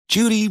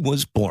Judy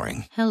was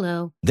boring.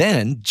 Hello.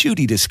 Then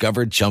Judy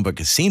discovered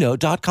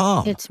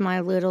ChumbaCasino.com. It's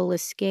my little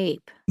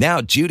escape. Now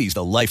Judy's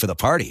the life of the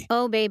party.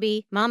 Oh,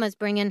 baby, mama's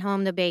bringing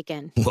home the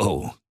bacon.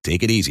 Whoa,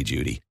 take it easy,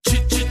 Judy.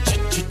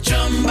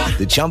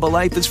 The Chumba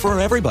life is for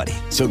everybody.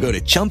 So go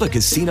to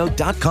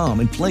ChumbaCasino.com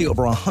and play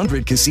over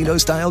 100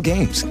 casino-style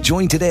games.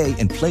 Join today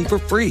and play for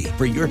free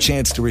for your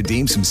chance to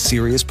redeem some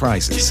serious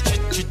prizes.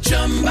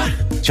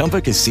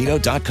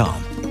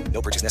 ChumbaCasino.com.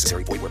 No purchase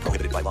necessary. Void where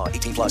prohibited by law.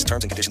 18 plus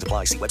terms and conditions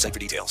apply. See website for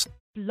details.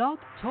 Blog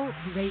Talk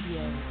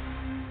Radio.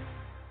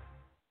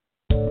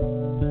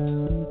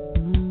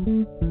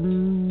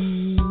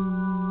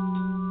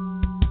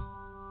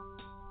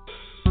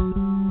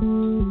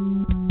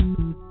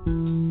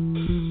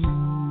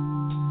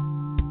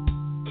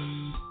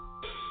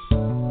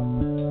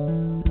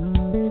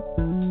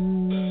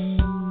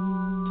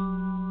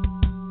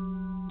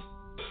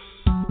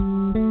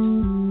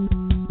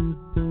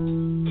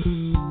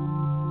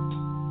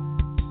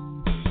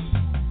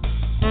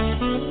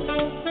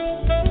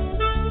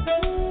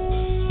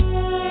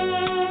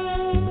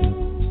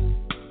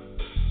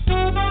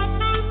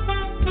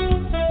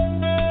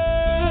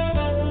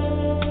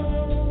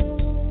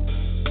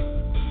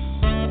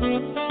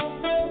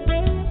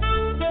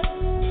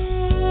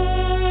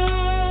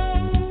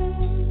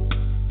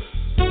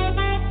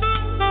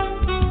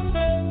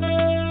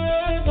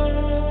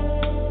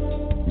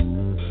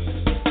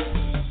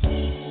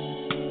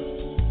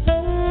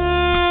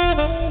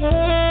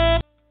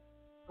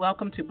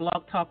 Welcome to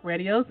Blog Talk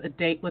Radio's A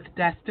Date with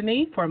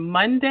Destiny for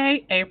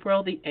Monday,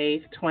 April the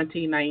 8th,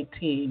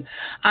 2019.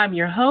 I'm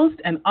your host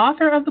and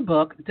author of the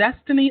book,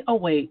 Destiny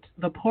Awaits,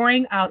 The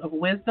Pouring Out of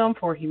Wisdom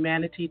for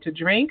Humanity to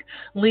Drink,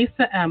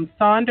 Lisa M.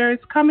 Saunders,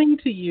 coming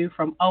to you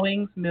from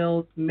Owings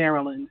Mills,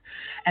 Maryland.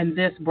 And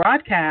this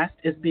broadcast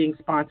is being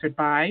sponsored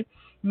by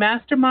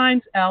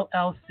Masterminds,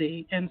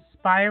 LLC,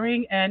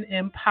 inspiring and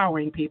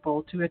empowering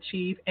people to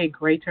achieve a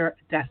greater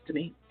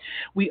destiny.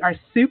 We are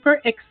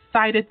super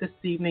excited this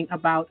evening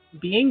about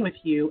being with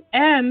you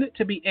and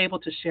to be able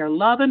to share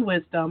love and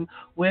wisdom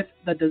with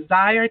the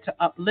desire to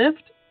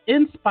uplift,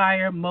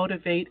 inspire,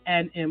 motivate,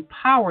 and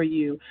empower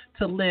you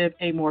to live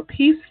a more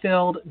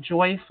peace-filled,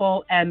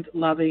 joyful, and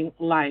loving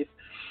life.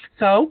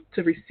 So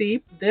to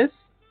receive this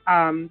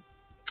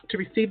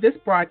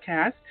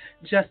broadcast,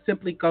 just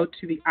simply go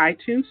to the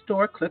iTunes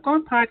store, click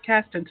on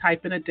podcast, and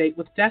type in A Date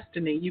with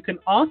Destiny. You can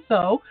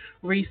also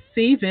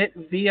receive it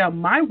via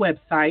my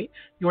website,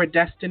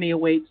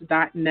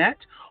 yourdestinyawaits.net,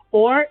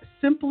 or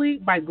simply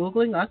by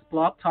Googling us,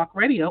 Blog Talk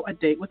Radio, A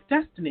Date with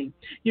Destiny.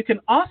 You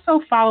can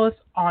also follow us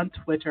on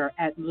Twitter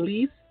at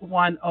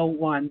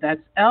Lise101.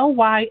 That's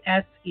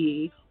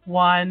LYSE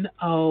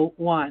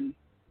 101.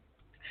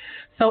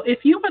 So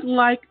if you would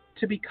like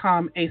to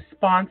become a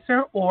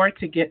sponsor or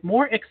to get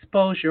more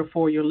exposure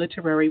for your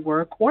literary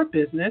work or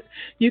business,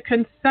 you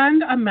can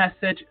send a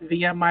message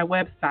via my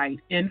website,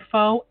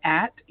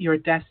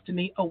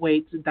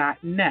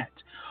 info@yourdestinyawaits.net,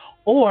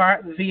 or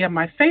via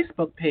my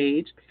Facebook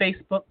page,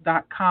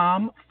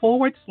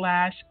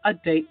 facebook.com/A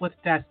Date with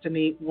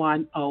Destiny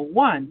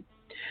 101.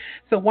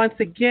 So once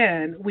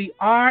again, we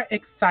are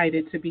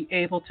excited to be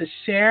able to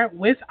share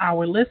with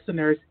our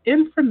listeners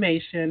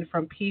information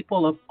from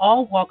people of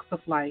all walks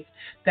of life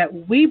that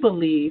we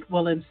believe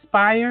will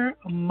inspire,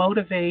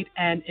 motivate,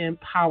 and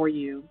empower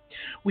you.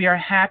 We are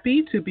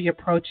happy to be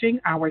approaching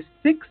our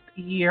 6th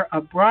year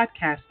of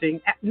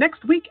broadcasting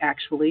next week,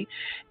 actually,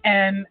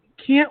 and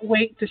can't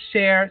wait to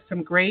share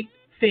some great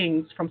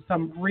things from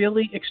some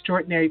really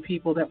extraordinary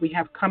people that we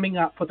have coming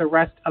up for the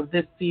rest of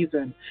this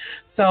season.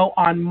 So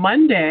on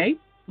Monday,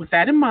 with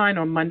that in mind,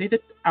 on Monday,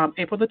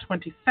 April the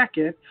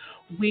 22nd,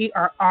 we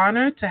are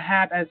honored to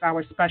have as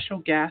our special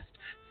guest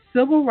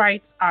civil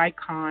rights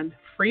icon,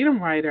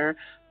 freedom writer,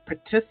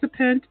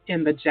 participant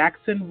in the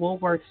Jackson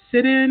Woolworth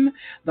sit-in,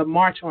 the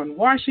March on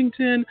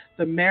Washington,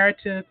 the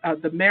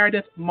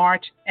Meredith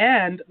March,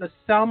 and the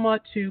Selma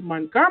to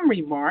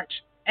Montgomery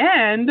March,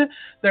 and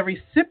the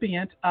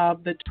recipient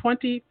of the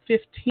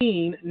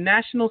 2015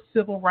 National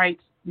Civil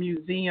Rights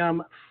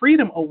Museum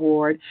Freedom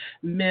Award,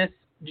 Miss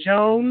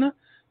Joan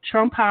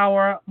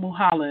Trumpower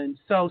Mulholland.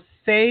 So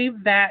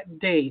save that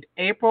date,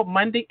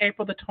 Monday,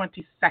 April the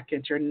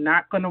 22nd. You're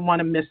not going to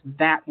want to miss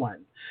that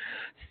one.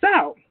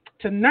 So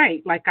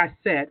tonight, like I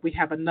said, we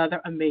have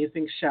another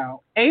amazing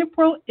show.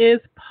 April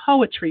is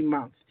Poetry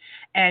Month.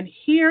 And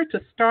here to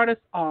start us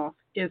off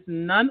is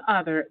none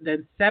other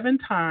than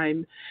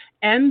 7-time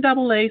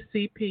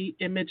NAACP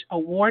Image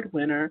Award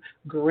winner,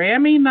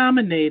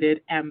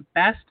 Grammy-nominated, and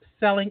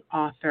best-selling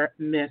author,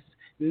 Miss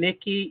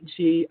Nikki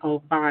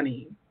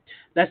Giovanni.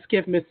 Let's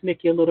give Miss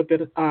Nikki a little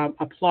bit of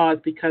applause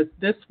because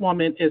this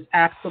woman is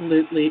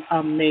absolutely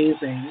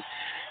amazing.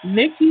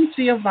 Nikki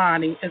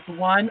Giovanni is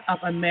one of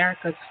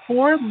America's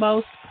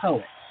foremost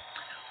poets.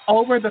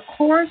 Over the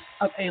course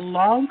of a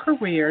long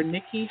career,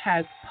 Nikki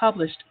has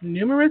published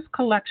numerous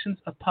collections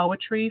of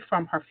poetry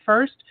from her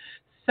first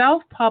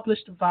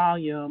self-published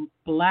volume,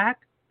 Black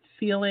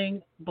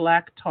Feeling,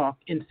 Black Talk,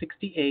 in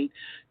 '68,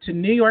 to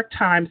New York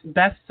Times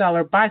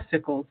bestseller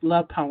Bicycles,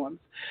 Love Poems.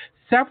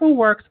 several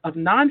works of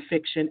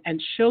nonfiction and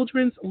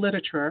children's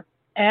literature,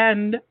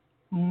 and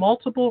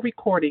multiple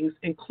recordings,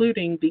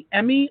 including the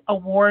Emmy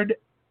Award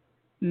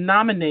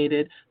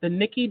nominated the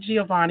Nikki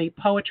Giovanni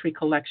Poetry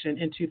Collection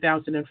in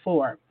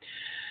 2004.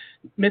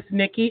 Miss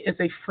Nikki is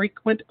a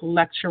frequent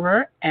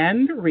lecturer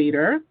and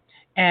reader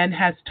and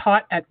has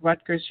taught at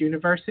Rutgers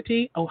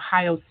University,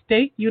 Ohio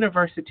State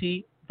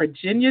University,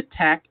 Virginia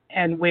Tech,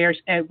 and where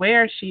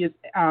she is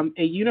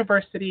a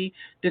university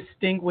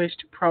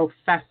distinguished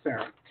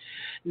professor.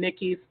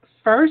 Nikki's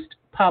first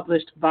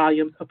published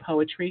volumes of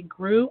poetry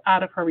grew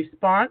out of her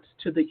response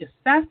to the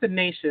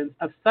assassinations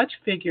of such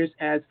figures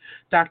as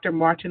Dr.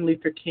 Martin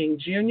Luther King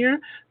Jr.,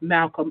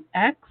 Malcolm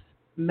X,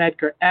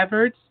 Medgar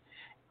Evers,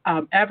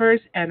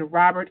 and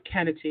Robert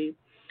Kennedy,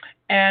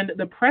 and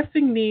the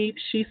pressing need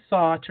she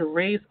saw to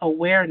raise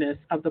awareness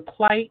of the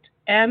plight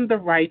and the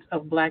rights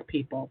of Black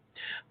people.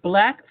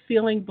 Black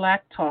Feeling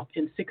Black Talk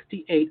in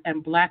 68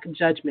 and Black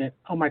Judgment.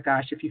 Oh my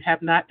gosh, if you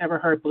have not ever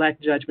heard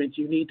Black Judgment,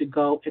 you need to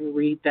go and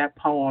read that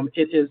poem.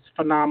 It is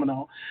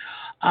phenomenal.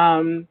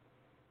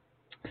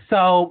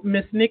 So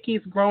Miss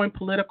Nikki's growing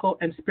political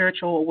and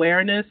spiritual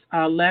awareness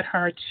led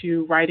her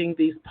to writing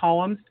these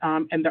poems,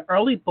 and the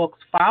early books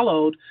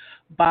followed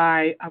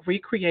by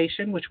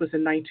Recreation, which was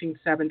in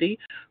 1970,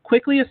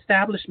 quickly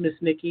established Miss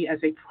Nikki as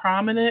a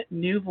prominent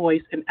new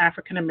voice in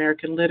African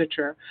American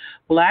literature.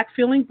 Black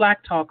Feeling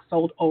Black Talk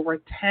sold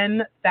over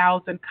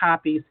 10,000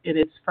 copies in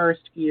its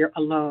first year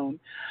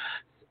alone.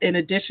 In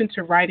addition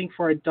to writing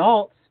for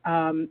adults,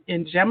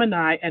 in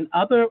Gemini and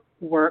other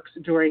works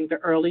during the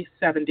early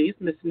 70s,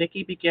 Miss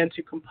Nikki began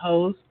to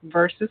compose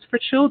verses for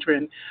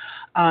children.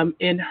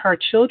 In her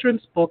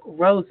children's book,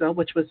 Rosa,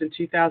 which was in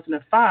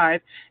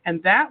 2005,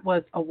 and that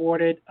was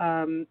awarded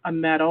a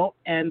medal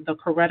and the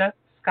Coretta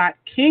Scott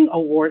King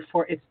Award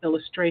for its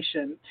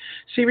illustration.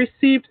 She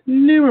received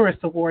numerous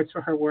awards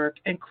for her work,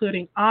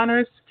 including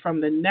honors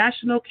from the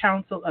National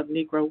Council of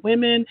Negro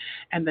Women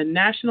and the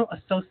National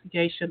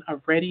Association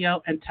of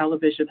Radio and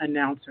Television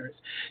Announcers.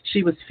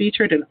 She was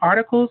featured in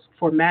articles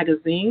for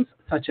magazines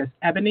such as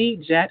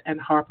Ebony, Jet, and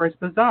Harper's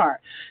Bazaar.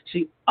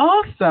 She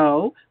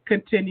also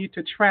continued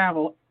to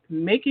travel,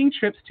 making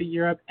trips to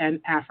Europe and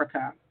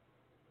Africa.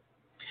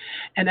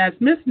 And as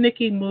Miss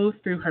Nikki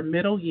moved through her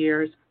middle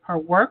years, her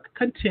work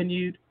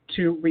continued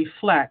to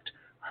reflect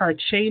her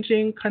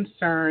changing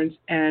concerns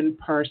and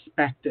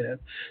perspective.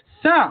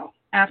 So,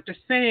 after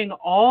saying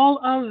all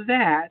of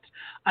that,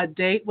 A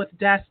Date with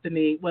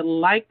Destiny would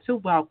like to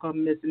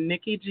welcome Miss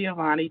Nikki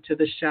Giovanni to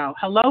the show.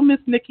 Hello, Miss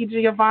Nikki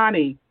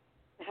Giovanni.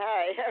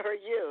 Hi, how are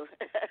you?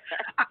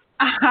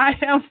 I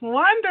am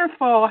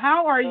wonderful.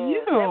 How are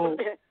you?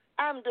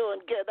 I'm doing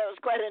good. That was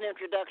quite an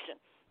introduction.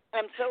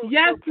 I'm so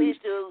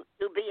pleased to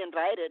be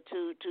invited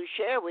to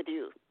share with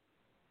you.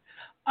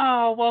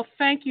 Oh, well,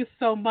 thank you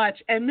so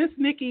much. And Miss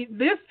Nikki,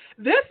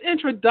 this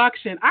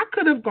introduction, I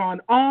could have gone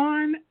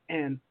on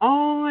and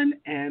on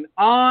and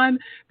on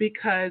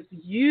because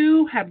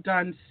you have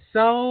done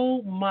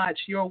so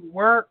much. Your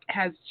work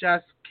has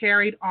just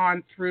carried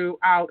on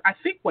throughout, I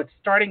think,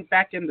 starting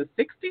back in the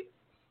 60s?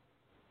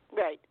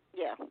 Right,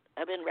 yeah.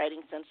 I've been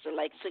writing since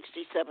like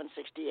 67,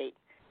 68.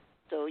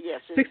 So,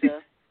 yes. It's, 60,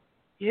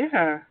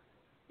 yeah.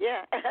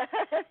 Yeah.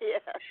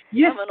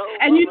 Yeah. I'm an old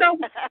and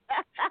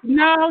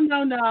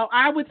woman. No.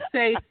 I would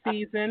say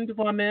seasoned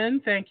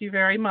woman. Thank you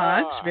very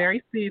much.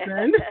 Very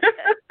seasoned.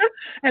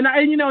 and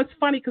it's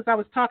funny because I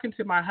was talking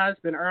to my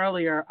husband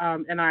earlier,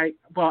 and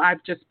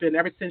I've just been,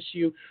 ever since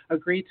you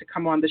agreed to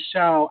come on the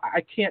show,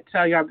 I can't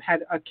tell you, I've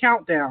had a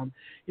countdown.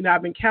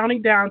 I've been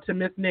counting down to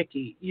Miss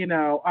Nikki,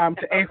 to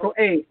April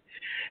 8th.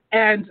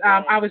 And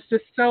I was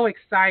just so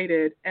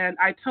excited. And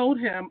I told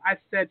him, I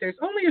said, there's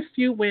only a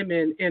few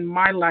women in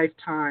my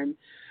lifetime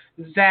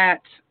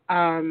that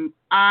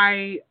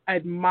I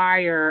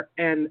admire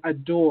and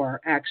adore,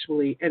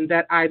 actually, and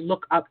that I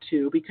look up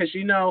to. Because,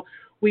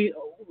 we,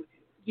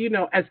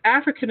 as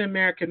African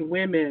American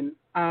women,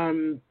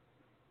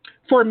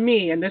 for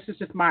me, and this is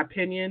just my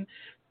opinion,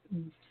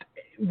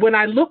 when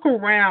I look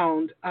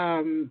around,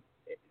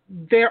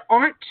 there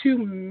aren't too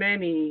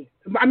many.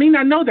 I mean,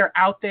 I know they're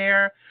out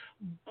there,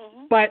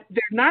 but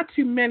there are not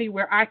too many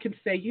where I can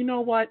say, you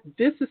know what,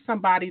 this is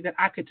somebody that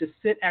I could just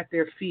sit at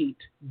their feet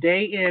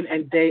day in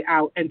and day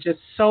out and just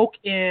soak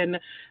in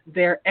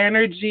their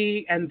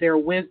energy and their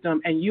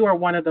wisdom. And you are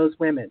one of those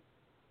women.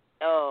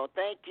 Oh,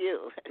 thank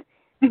you.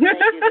 Thank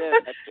you very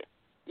much.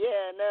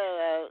 Yeah,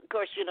 no, of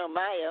course,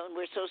 Maya, and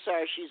we're so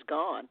sorry she's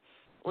gone.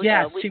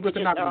 Yes, she was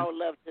another one. We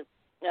just all love to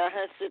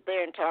sit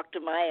there and talk to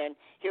Maya and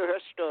hear her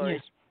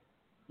stories.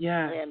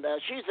 Yeah. And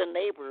she's a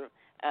neighbor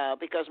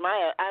because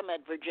I'm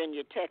at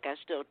Virginia Tech. I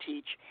still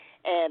teach.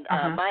 And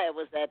Maya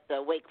was at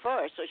Wake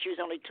Forest, so she was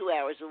only 2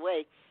 hours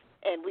away.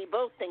 And we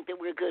both think that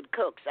we're good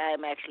cooks. I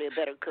am actually a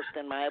better cook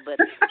than Maya, but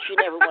she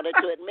never wanted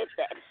to admit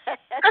that.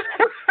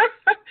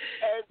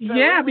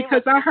 So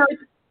because I heard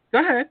 – go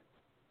ahead.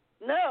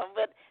 No,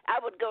 but I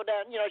would go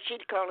down,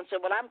 she'd call and say,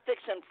 well, I'm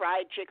fixing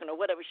fried chicken or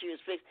whatever she was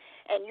fixing,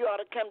 and you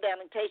ought to come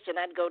down and taste it. And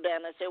I'd go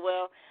down and say,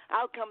 well,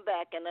 I'll come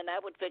back, and then I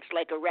would fix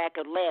like a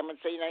rack of lamb and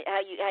say,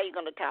 how you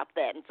going to top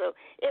that? And so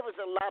it was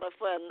a lot of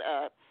fun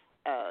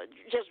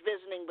just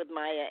visiting with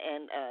Maya,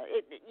 and,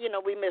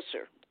 we miss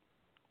her.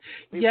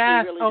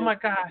 Yes. We really oh, my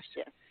gosh.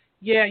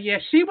 Yeah.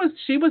 She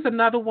was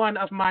another one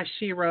of my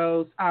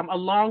sheroes,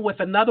 along with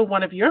another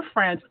one of your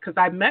friends, because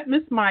I met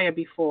Miss Maya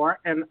before,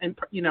 and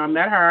I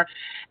met her,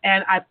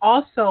 and I've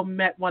also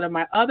met one of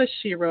my other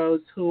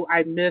sheroes who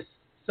I miss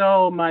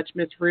so much,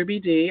 Miss Ruby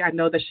D. I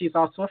know that she's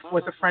also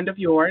was a friend of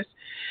yours,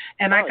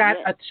 and I got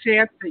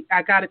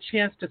a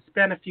chance to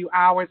spend a few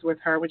hours with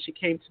her when she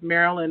came to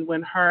Maryland,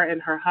 when her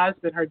and her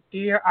husband, her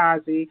dear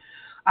Ozzy,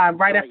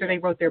 right after they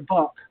wrote their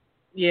book.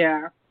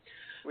 Yeah.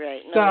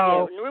 Right.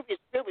 No, Ruby's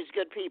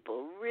good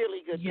people,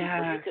 really good people.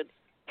 You could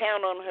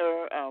count on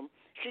her.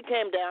 She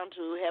came down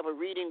to have a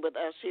reading with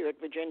us here at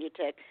Virginia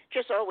Tech.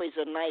 Just always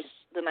the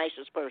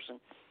nicest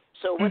person.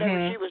 So whatever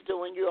she was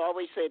doing, you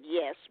always said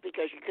yes,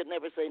 because you could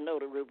never say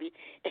no to Ruby.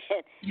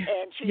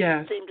 And she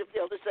seemed to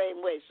feel the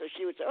same way. So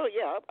she would say, "Oh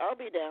yeah, I'll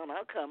be down.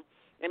 I'll come."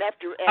 And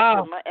after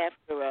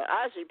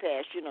Ozzy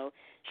passed,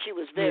 she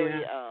was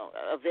very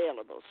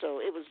available. So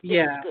it was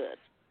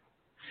good.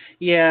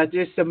 Yeah,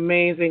 just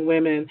amazing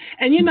women.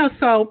 And,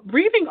 so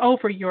reading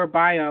over your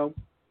bio,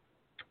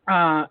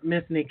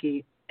 Miss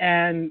Nikki,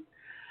 and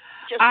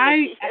just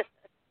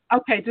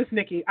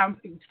Nikki. I'm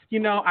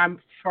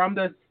from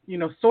the,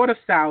 sort of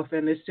South,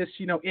 and it's just,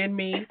 in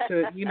me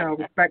to,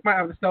 respect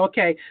my others. So,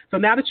 so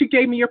now that you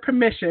gave me your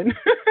permission,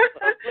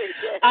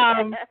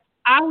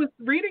 I was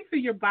reading through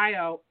your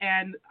bio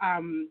and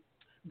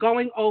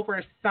going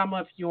over some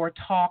of your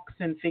talks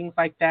and things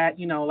like that,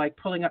 like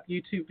pulling up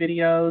YouTube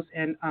videos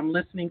and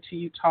listening to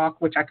you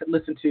talk, which I could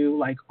listen to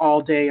like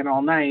all day and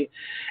all night.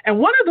 And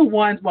one of the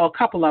ones, well, a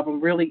couple of them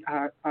really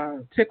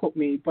tickled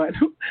me, but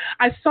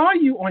I saw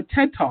you on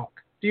TED Talk.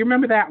 Do you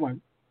remember that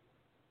one?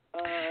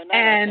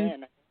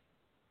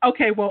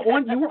 Okay, well,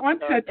 you were on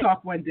TED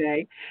Talk one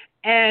day,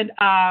 and,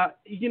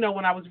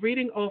 when I was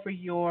reading over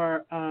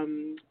your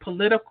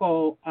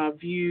political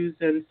views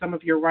and some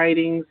of your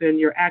writings and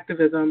your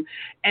activism,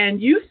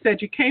 and you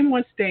said you came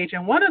on stage,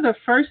 and one of the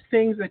first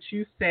things that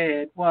you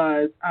said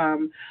was,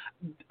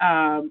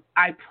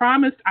 I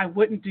promised I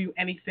wouldn't do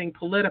anything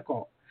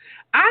political.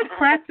 I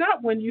cracked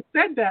up when you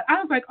said that. I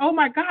was like, oh,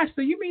 my gosh,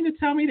 so you mean to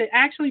tell me they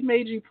actually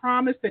made you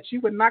promise that you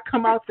would not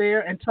come out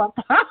there and talk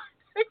politics?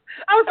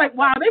 I was like,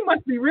 wow, they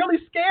must be really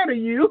scared of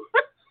you.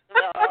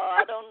 No,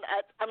 I don't.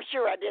 I'm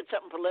sure I did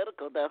something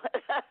political, though.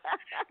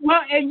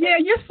 Well, and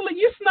you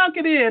snuck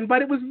it in,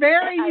 but it was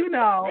very, it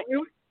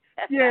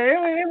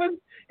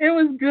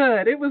was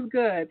good. It was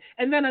good.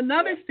 And then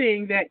another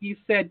thing that you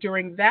said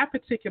during that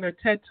particular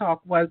TED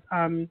Talk was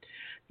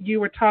you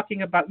were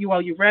talking about,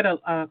 you read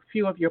a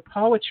few of your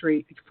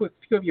poetry, a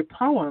few of your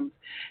poems.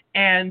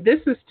 And this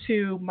is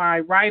to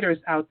my writers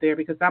out there,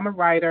 because I'm a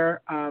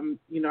writer. I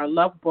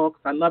love books.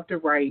 I love to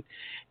write.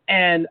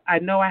 And I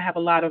know I have a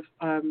lot of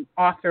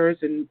authors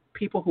and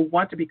people who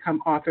want to become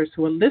authors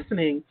who are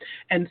listening.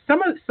 And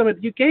some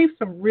of you gave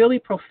some really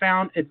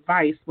profound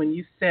advice when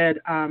you said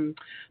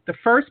the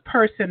first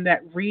person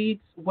that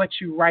reads what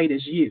you write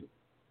is you.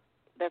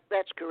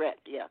 That's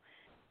correct, yeah.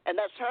 And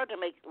that's hard to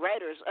make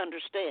writers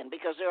understand,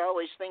 because they're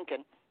always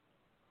thinking,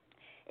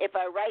 if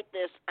I write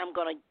this, I'm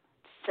going to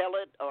sell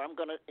it, or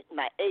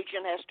my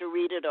agent has to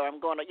read it, or I'm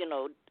going to,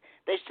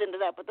 they send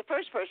it out. But the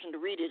first person to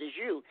read it is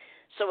you.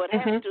 So it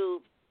has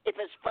to, if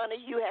it's funny,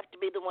 you have to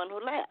be the one who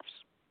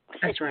laughs.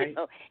 That's right.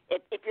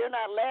 If you're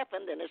not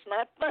laughing, then it's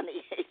not funny.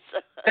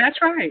 That's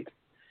right.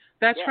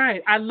 That's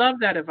right. I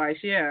love that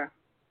advice, yeah.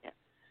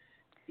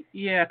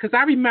 Yeah, because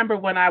I remember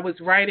when I was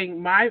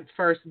writing my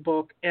first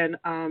book, and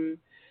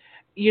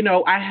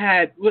I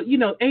had,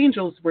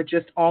 angels were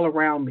just all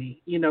around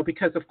me,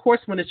 because of course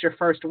when it's your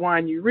first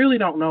one, you really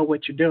don't know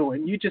what you're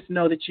doing. You just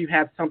know that you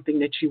have something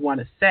that you want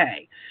to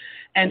say.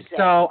 And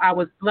so I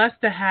was blessed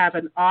to have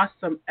an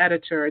awesome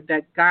editor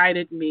that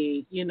guided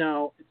me,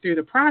 through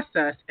the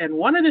process. And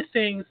one of the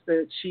things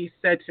that she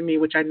said to me,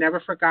 which I never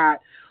forgot,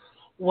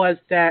 was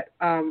that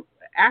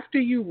after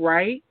you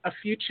write a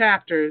few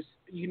chapters,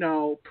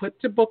 put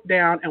the book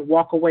down and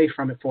walk away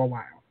from it for a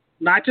while.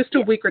 Not just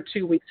a week or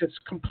 2 weeks,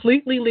 just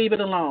completely leave it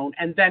alone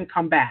and then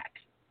come back.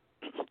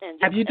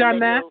 Have you done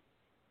that?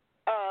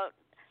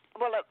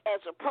 Well, as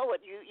a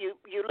poet,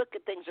 you look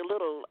at things a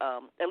little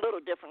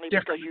differently,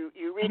 because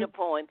you read a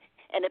poem,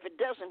 and if it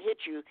doesn't hit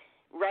you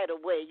right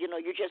away, you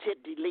just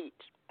hit delete.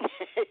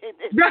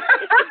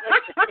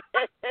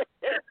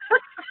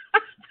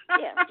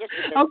 Just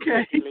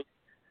okay. Delete.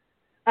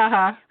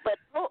 But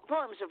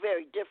poems are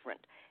very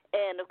different,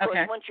 and of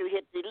course, once you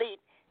hit delete,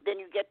 then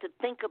you get to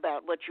think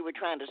about what you were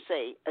trying to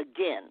say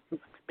again.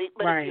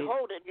 But if you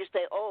hold it, you say,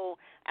 oh,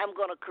 I'm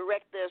going to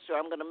correct this, or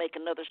I'm going to make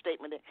another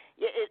statement.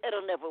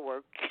 It'll never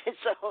work.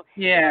 So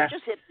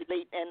just hit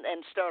delete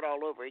and start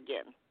all over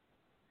again.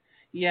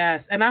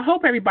 Yes, and I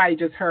hope everybody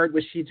just heard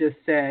what she just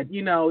said. And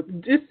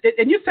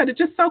you said it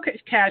just so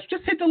cash.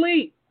 Just hit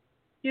delete.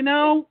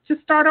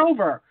 just start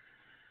over.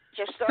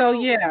 Just start So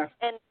over. yeah,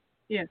 And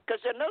yeah. because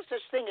there's no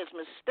such thing as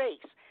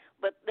mistakes,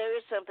 but there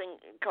is something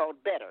called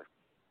better,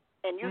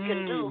 and you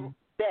can do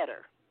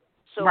better.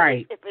 So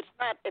Right. if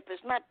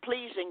it's not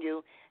pleasing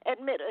you,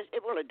 admit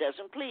it. Well, it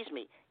doesn't please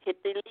me.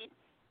 Hit delete.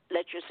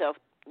 Let yourself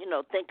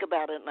think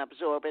about it and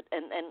absorb it,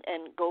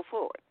 and go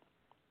forward.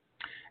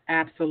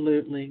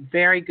 Absolutely.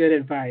 Very good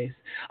advice.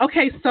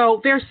 Okay,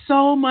 so there's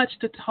so much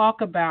to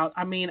talk about.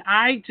 I mean,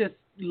 I just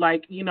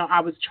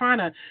I was trying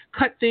to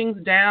cut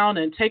things down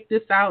and take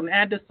this out and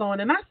add this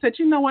on, and I said,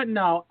 you know what?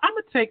 No, I'm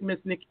gonna take Miss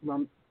Nikki.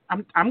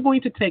 I'm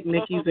going to take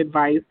Nikki's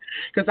advice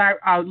because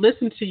I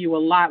listened to you a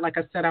lot. Like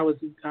I said, I was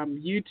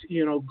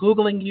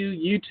Googling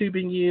you,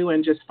 YouTubing you,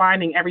 and just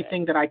finding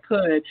everything that I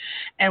could.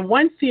 And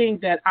one thing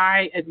that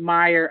I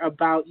admire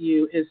about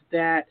you is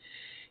that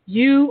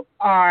you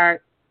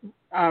are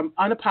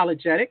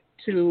unapologetic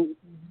to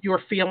your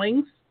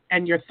feelings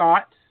and your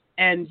thoughts,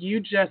 and you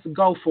just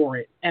go for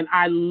it. And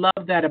I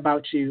love that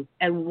about you.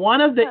 And one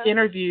of the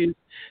interviews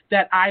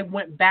that I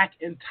went back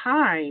in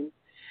time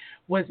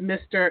was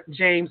Mr.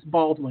 James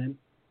Baldwin.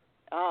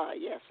 Ah,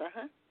 yes,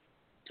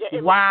 Yeah,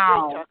 it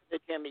wow. was great talking to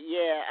Jimmy.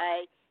 Yeah,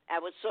 I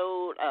was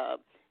so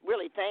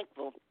really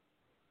thankful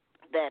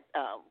that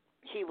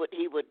he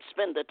would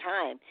spend the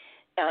time.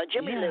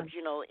 Jimmy lives,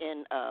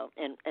 in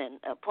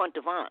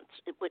Pont-de-Vence.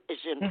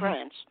 It's in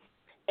France,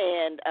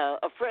 and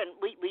a friend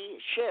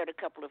we shared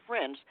a couple of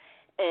friends,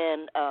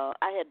 and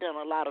I had done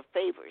a lot of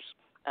favors.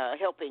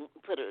 Helping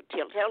put a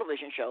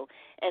television show.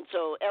 And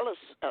so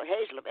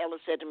Hazel of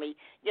Ellis said to me,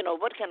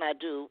 what can I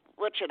do?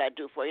 What should I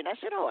do for you? And I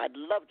said, I'd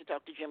love to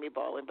talk to Jimmy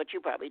Baldwin, but you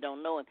probably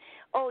don't know him.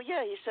 Oh,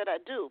 yeah, he said, I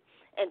do.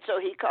 And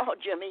so he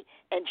called Jimmy,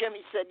 and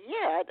Jimmy said,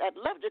 yeah, I'd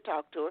love to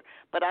talk to her,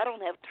 but I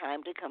don't have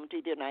time to come to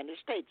the United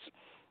States.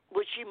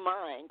 Would she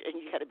mind? And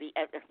you got to be,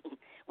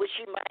 would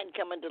she mind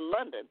coming to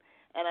London?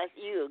 And I said,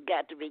 you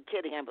got to be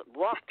kidding. I would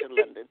walk to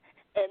London.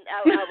 And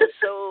I was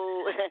so,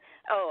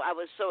 I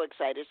was so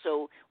excited.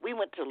 So we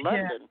went to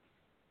London,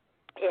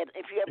 and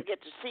if you ever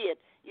get to see it,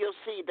 you'll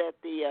see that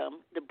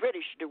the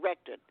British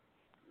directed,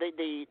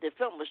 the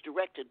film was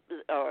directed,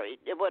 or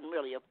it wasn't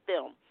really a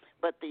film,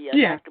 but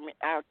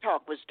our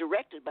talk was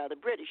directed by the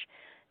British,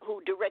 who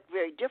direct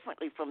very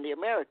differently from the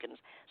Americans.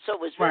 So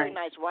it was very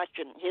nice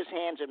watching his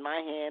hands and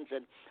my hands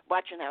and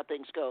watching how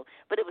things go.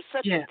 But it was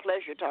such a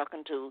pleasure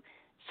talking to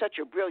such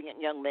a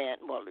brilliant young man.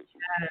 Well,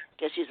 I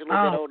guess he's a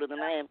little bit older than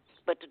I am,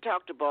 but to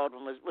talk to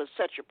Baldwin was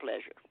such a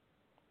pleasure.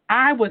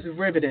 I was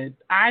riveted.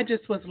 I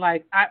just was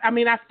like, I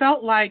mean, I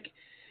felt like,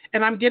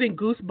 and I'm getting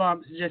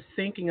goosebumps just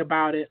thinking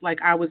about it. Like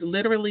I was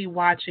literally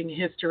watching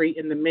history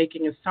in the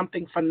making of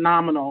something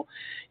phenomenal,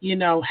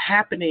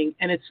 happening.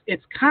 And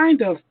it's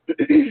kind of,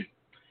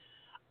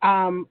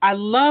 I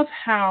love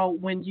how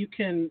when you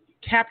can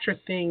capture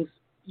things,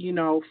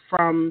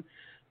 from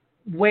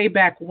way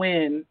back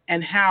when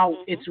and how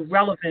it's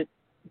relevant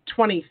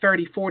 20,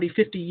 30, 40,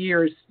 50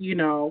 years,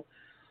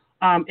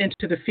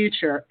 into the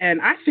future.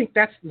 And I think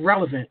that's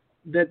relevant.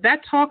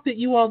 That talk that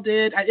you all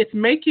did, it's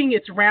making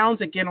its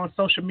rounds again on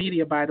social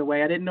media, by the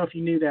way. I didn't know if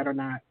you knew that or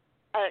not.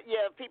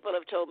 Yeah, people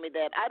have told me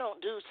that. I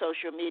don't do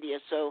social media,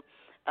 so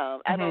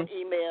I don't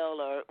email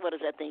or what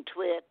is that thing,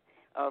 Twit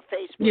or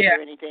Facebook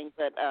or anything.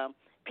 But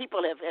people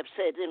have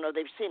said,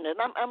 they've seen it.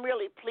 And I'm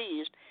really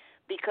pleased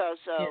because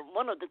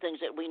one of the things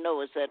that we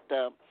know is that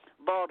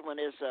Baldwin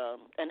is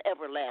an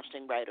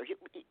everlasting writer.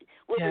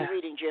 We'll be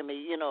reading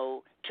Jimmy,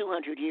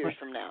 200 years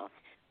from now,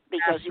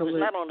 because he was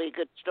not only a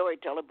good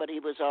storyteller, but he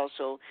was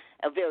also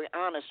a very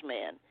honest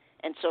man.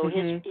 And so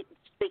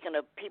speaking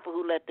of people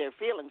who let their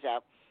feelings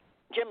out,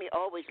 Jimmy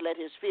always let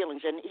his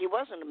feelings, and he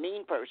wasn't a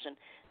mean person.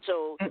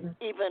 So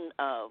even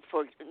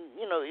for,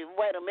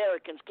 white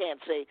Americans can't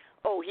say,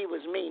 oh, he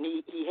was mean,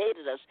 he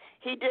hated us.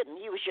 He didn't.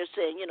 He was just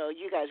saying,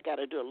 you guys got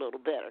to do a little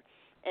better.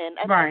 And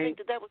I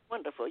think that was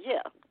wonderful,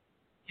 yeah.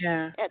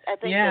 Yeah. I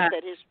think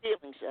that his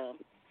feelings,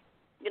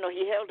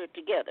 he held it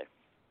together.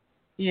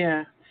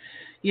 Yeah.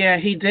 Yeah,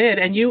 he did.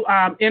 And you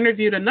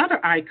interviewed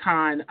another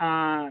icon,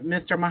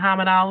 Mr.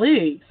 Muhammad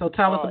Ali. So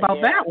tell us about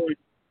that one.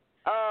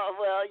 Oh,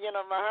 well,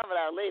 Muhammad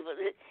Ali,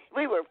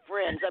 we were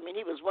friends. I mean,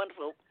 he was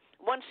wonderful.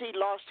 Once he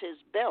lost his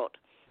belt,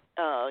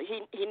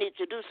 he needed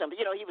to do something.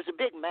 He was a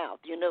big mouth,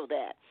 you know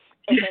that.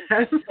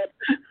 But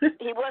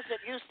he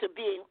wasn't used to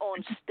being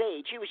on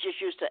stage. He was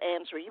just used to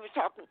answering.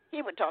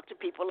 He would talk to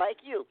people like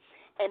you,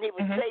 and he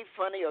would say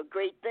funny or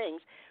great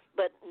things.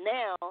 But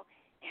now,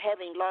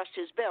 having lost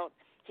his belt,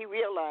 he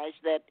realized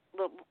that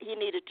he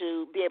needed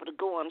to be able to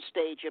go on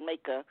stage and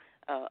make a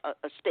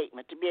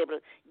statement, to be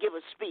able to give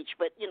a speech,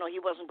 but he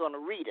wasn't going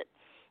to read it.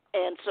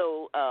 And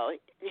so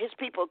his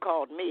people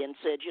called me and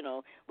said,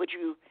 would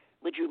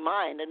you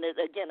mind? And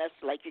again, that's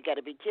like, you got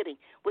to be kidding.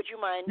 Would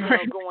you mind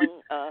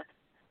going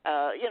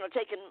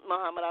taking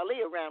Muhammad Ali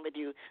around with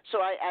you?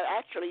 So I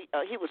actually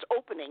he was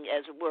opening,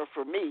 as it were,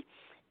 for me.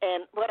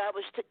 And what I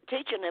was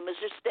teaching him is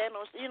just stand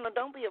on,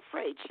 don't be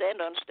afraid, stand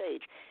on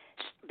stage.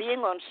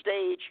 Being on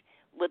stage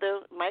with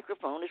a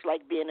microphone is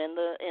like being in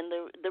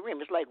the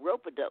ring. It's like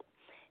rope-a-dope.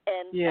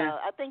 And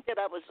I think that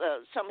I was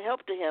some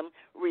help to him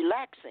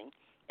relaxing.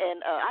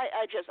 And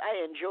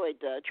I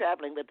enjoyed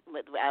traveling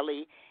with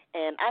Ali,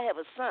 and I have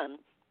a son.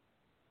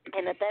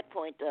 And at that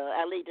point,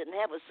 Ali didn't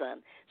have a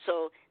son.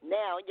 So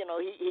now,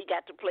 he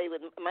got to play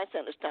with, my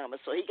son is Thomas,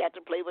 so he got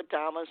to play with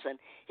Thomas, and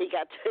he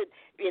got to,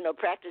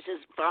 practice his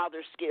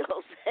father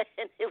skills.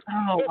 And it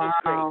was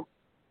great.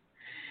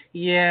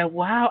 Yeah,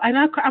 wow. And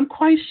I'm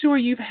quite sure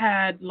you've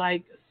had,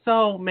 like,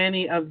 so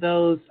many of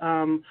those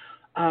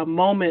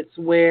moments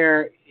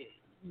where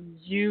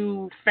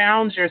you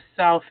found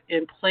yourself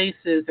in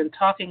places and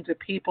talking to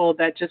people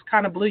that just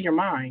kind of blew your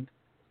mind.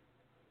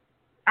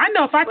 I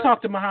know if I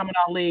talked to Muhammad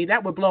Ali,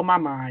 that would blow my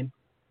mind.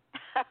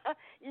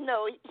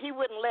 He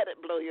wouldn't let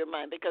it blow your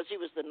mind because he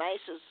was the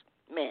nicest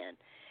man,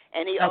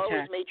 and he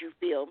always made you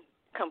feel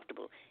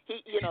comfortable.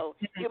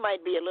 You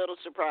might be a little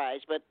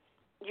surprised, but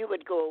you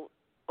would go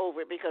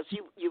over it because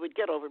you would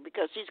get over it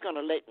because he's going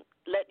to let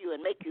you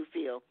and make you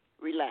feel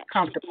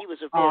relaxed. He was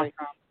a very,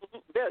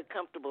 very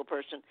comfortable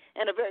person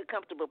and a very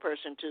comfortable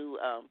person to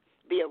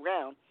be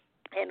around.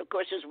 And, of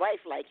course, his wife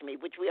liked me,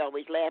 which we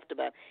always laughed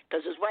about,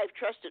 because his wife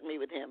trusted me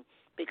with him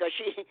because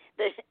she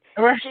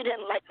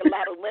didn't like a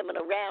lot of women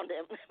around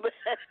him.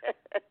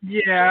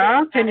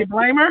 Yeah, can you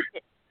blame her?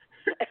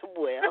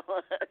 Well,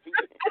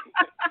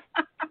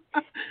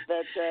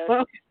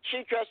 but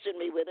she trusted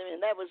me with him,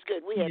 and that was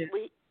good.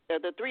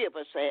 The three of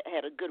us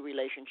had a good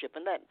relationship,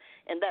 and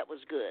that was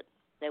good.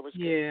 That was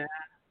good.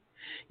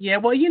 Yeah.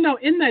 Well,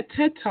 in that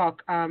TED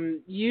Talk,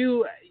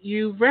 you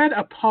read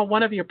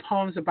one of your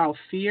poems about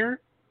fear.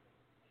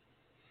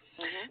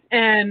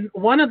 And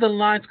one of the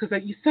lines,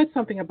 because you said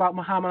something about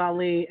Muhammad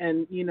Ali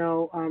and,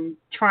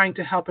 trying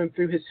to help him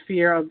through his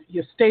fear of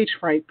your stage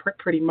fright,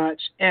 pretty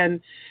much. And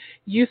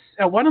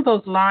one of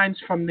those lines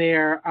from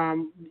there,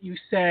 you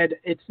said,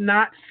 it's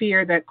not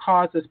fear that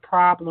causes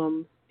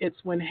problems.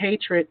 It's when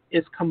hatred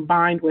is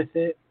combined with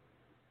it.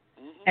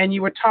 And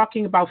you were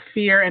talking about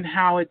fear and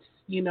how it's,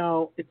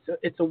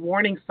 it's a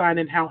warning sign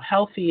and how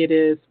healthy it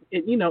is,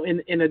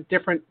 in a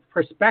different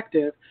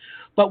perspective.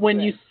 But when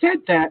you said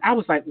that, I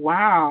was like,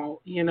 wow,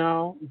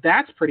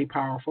 that's pretty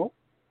powerful.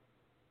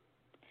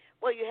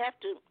 Well, you're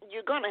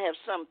going to have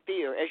some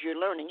fear as you're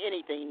learning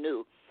anything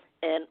new.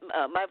 And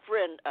my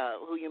friend,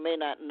 who you may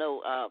not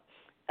know,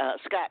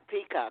 Scott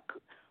Peacock,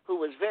 who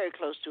was very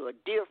close to a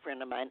dear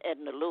friend of mine,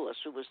 Edna Lewis,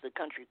 who was the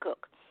country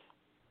cook.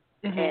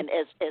 And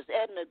as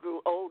Edna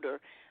grew older,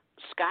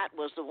 Scott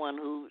was the one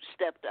who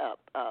stepped up.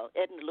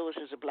 Edna Lewis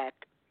is a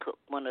black cook,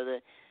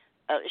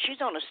 she's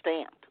on a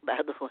stamp,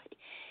 by the way.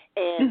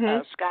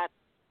 And Scott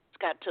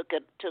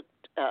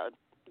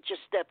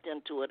just stepped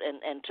into it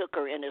and took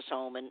her in his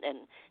home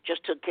and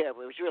just took care of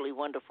her. It was really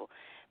wonderful.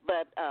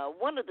 But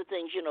one of the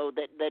things,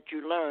 that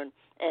you learn,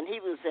 and he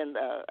was in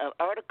an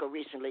article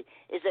recently,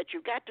 is that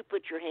you've got to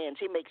put your hands.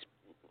 He makes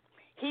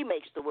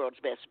the world's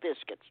best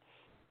biscuits.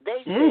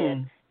 They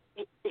said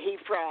he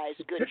fries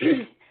good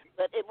chicken.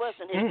 But it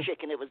wasn't his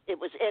chicken. It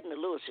was Edna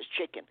Lewis's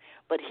chicken.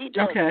 But he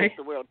does make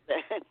the world's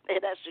best.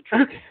 That's the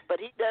truth. But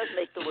he does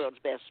make the world's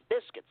best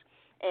biscuits.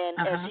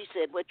 And as he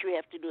said, what you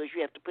have to do is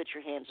you have to put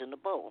your hands in the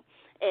bowl.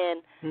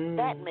 And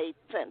that made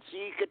sense.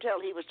 You could tell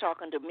he was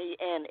talking to me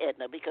and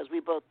Edna because we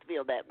both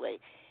feel that way.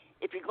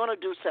 If you're going to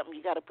do something,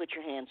 you got to put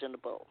your hands in the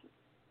bowl.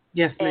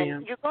 Yes, and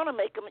ma'am. You're going to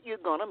make a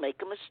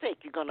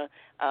mistake. You're going to.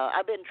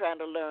 I've been trying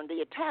to learn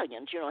the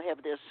Italians.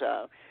 Have this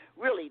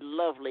really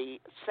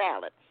lovely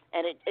salad.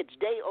 And it's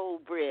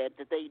day-old bread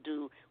that they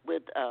do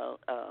with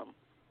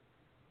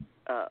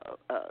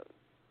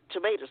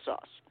tomato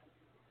sauce.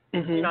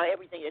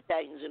 Everything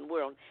Italians in the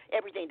world,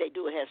 everything they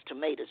do has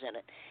tomatoes in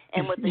it.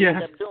 And what they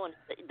end up doing,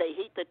 they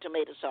heat the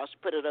tomato sauce,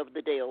 put it over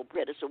the day-old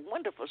bread. It's a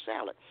wonderful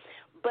salad.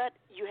 But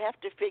you have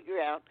to figure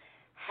out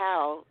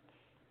how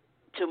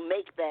to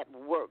make that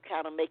work,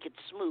 how to make it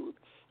smooth.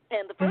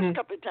 And the first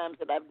couple of times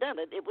that I've done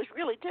it, it was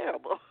really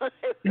terrible.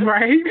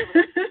 Right?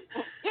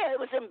 It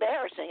was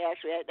embarrassing,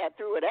 actually. I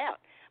threw it out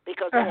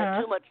because I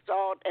had too much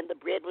salt and the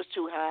bread was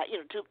too high.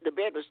 The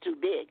bread was too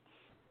big.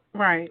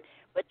 Right.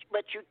 But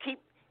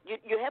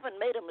you haven't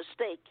made a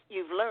mistake.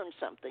 You've learned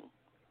something.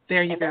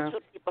 There you go. And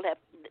that's what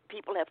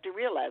people have to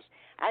realize.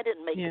 I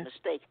didn't make a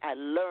mistake. I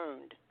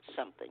learned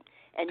something.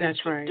 And you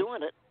keep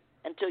doing it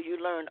until you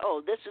learn,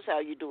 this is how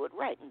you do it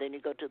right. And then you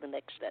go to the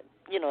next step.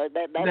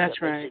 That's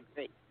what makes it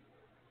great.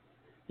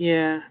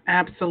 Yeah,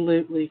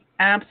 absolutely.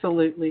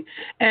 Absolutely.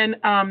 And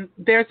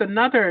there's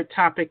another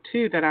topic,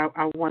 too, that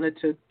I wanted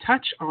to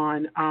touch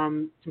on.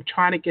 I'm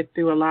trying to get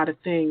through a lot of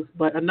things,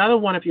 but another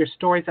one of your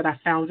stories that I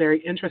found very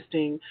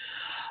interesting,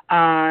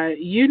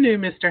 you knew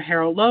Mr.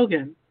 Harold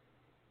Logan.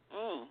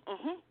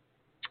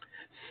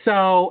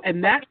 So,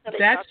 and that's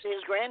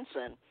his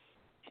grandson.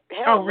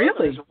 Harold really?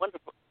 Logan is a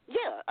wonderful.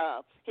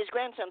 Yeah, his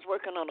grandson's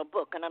working on a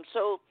book, and I'm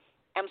so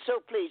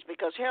pleased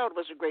because Harold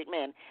was a great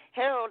man.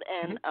 Harold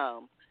and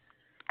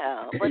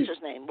what's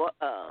his name?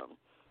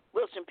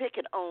 Wilson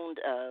Pickett owned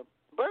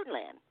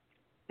Birdland.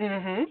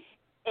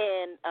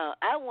 And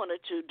I wanted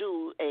to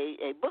do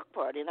a book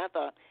party, and I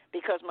thought,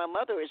 because my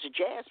mother is a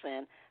jazz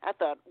fan, I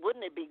thought,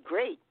 wouldn't it be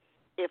great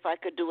if I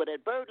could do it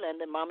at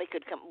Birdland, then Mommy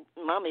could come.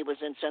 Mommy was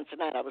in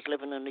Cincinnati. I was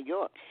living in New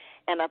York.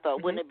 And I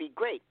thought, wouldn't it be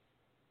great?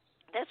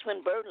 That's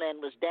when Birdland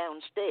was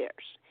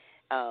downstairs.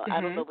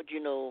 I don't know what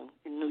you know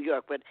in New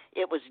York, but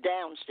it was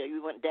downstairs. We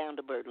went down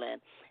to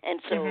Birdland. And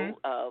so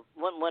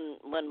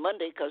one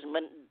Monday, because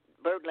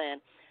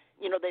Birdland,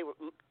 they were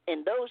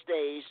in those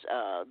days,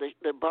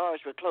 the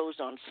bars were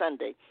closed on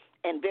Sunday,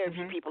 and very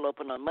few people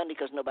opened on Monday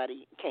because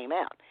nobody came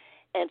out.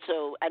 And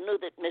so I knew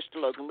that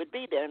Mr. Logan would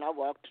be there, and I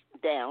walked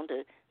down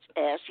to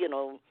ask,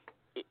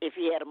 if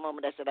he had a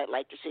moment. I said, I'd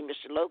like to see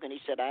Mr. Logan. He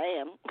said, I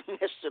am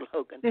Mr.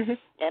 Logan.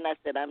 And I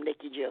said, I'm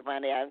Nikki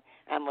Giovanni.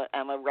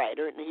 I'm a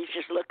writer. And he's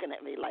just looking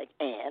at me like,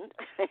 and?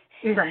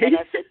 Right. And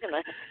I said,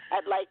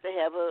 I'd like to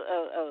have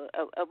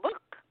a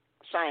book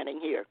signing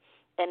here.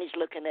 And he's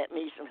looking at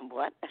me saying,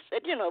 what? I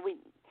said, we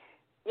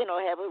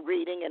have a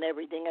reading and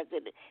everything. I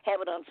said,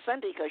 have it on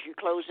Sunday because you're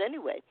closed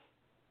anyway.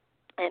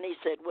 And he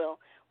said, well,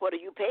 what do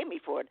you pay me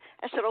for it?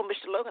 I said, oh,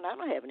 Mr. Logan, I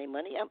don't have any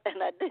money.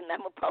 And I didn't.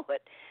 I'm a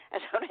poet.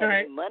 I said, I don't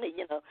have any money.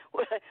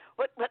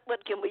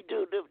 What can we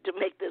do to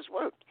make this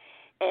work?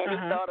 And he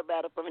thought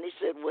about it for me, and he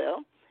said,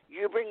 well,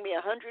 you bring me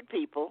 100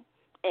 people,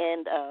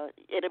 and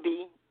it'll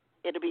be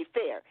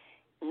fair.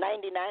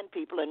 99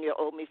 people, and you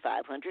owe me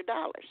 $500.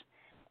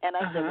 And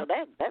I said, well,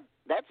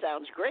 that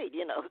sounds great.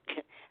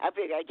 I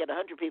figured I'd get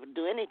 100 people to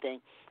do anything.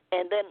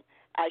 And then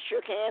I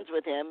shook hands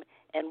with him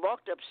and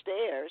walked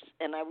upstairs,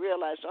 and I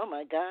realized, oh,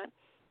 my God,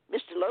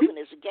 Mr. Logan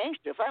is a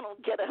gangster. If I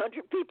don't get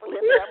 100 people in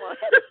there, I'm going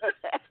to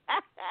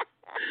have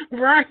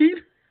right.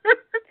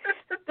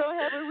 Don't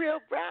have a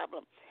real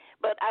problem.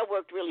 But I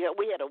worked really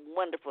hard.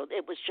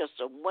 It was just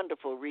a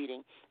wonderful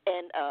reading.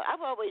 And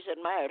I've always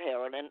admired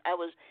Harold, and I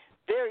was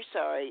very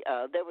sorry.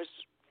 There was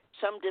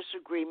some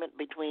disagreement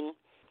between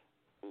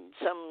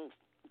some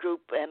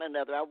group and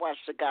another. I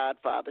watched The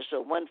Godfather, so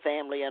one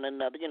family and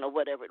another,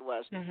 whatever it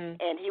was.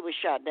 And he was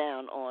shot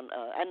down on,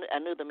 I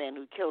knew the man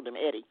who killed him,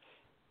 Eddie.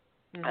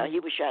 He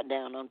was shot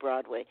down on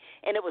Broadway.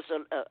 And it was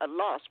a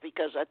loss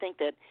because I think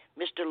that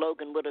Mr.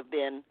 Logan would have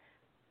been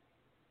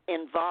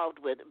involved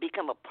with,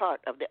 become a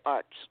part of the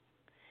arts.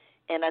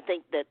 And I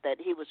think that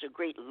he was a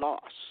great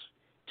loss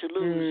to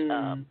lose.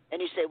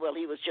 And you say, well,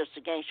 he was just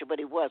a gangster, but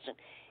he wasn't.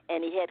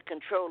 And he had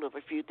control of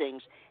a few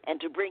things.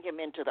 And to bring him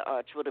into the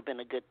arts would have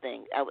been a good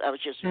thing. I was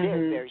just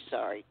very, very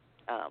sorry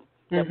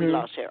that we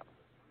lost Harold.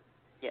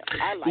 Yeah,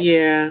 I like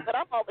him. But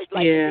I've always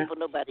liked people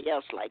nobody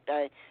else liked.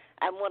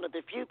 I'm one of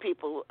the few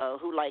people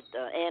who liked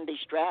Andy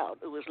Stroud,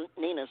 who was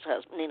Nina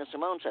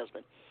Simone's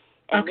husband.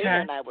 And Nina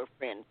and I were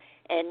friends.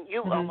 And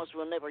you almost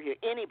will never hear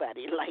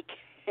anybody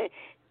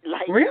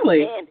like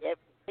really? Andy.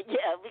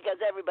 Yeah, because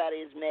everybody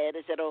is mad.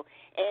 They said, oh,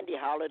 Andy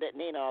hollered at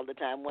Nina all the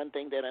time, one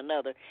thing then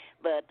another.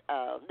 But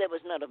there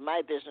was none of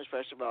my business,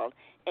 first of all.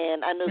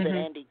 And I knew that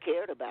Andy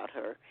cared about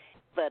her.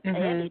 But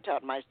Andy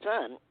taught my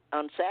son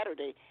on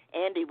Saturday.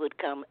 Andy would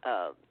come.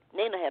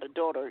 Nina had a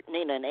daughter.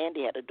 Nina and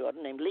Andy had a daughter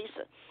named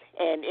Lisa.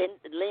 And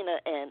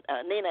Lisa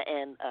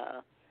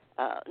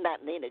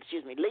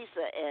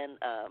and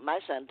my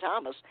son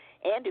Thomas,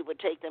 Andy would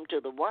take them to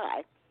the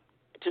Y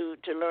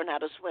to learn how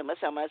to swim. That's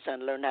how my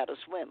son learned how to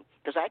swim,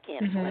 because I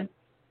can't swim.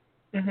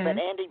 But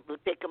Andy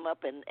would pick them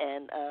up and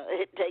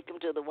take them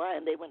to the Y,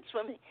 and they went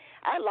swimming.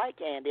 I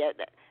like Andy.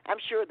 I'm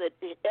sure that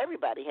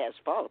everybody has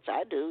faults.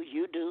 I do.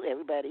 You do.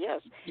 Everybody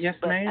else. Yes,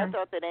 but ma'am. I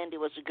thought that Andy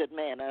was a good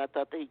man, and I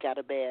thought that he got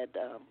a bad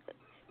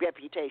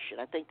reputation.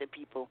 I think that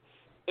people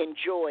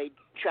enjoyed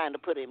trying to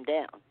put him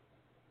down.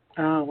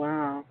 Oh,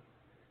 wow.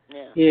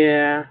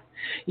 Yeah.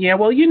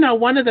 Well,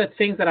 one of the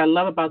things that I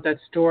love about that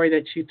story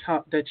that you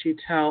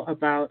tell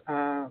about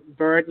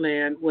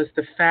Birdland was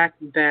the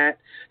fact that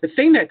the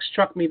thing that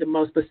struck me the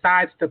most,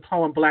 besides the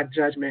poem Black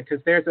Judgment,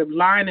 because there's a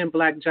line in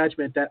Black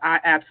Judgment that I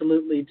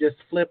absolutely just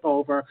flip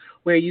over,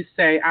 where you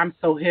say, "I'm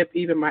so hip,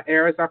 even my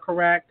errors are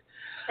correct."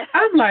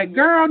 I'm like,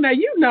 girl, now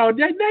you know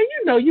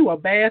you a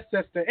bad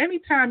sister.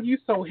 Anytime you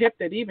so hip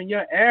that even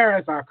your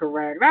errors are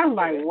correct. I'm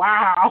like,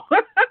 wow.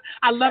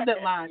 I love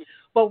that line.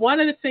 But one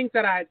of the things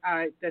that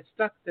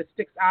that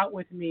sticks out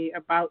with me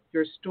about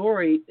your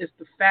story is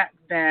the fact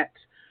that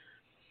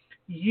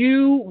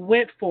you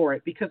went for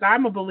it, because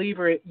I'm a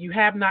believer you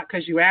have not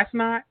because you ask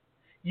not.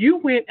 You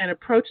went and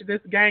approached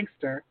this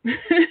gangster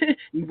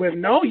you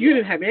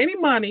didn't have any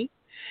money.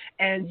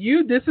 And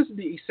you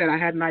said, I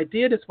had an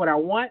idea. This is what I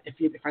want. If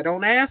I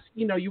don't ask,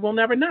 you will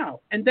never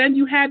know. And then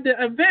you had the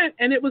event,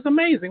 and it was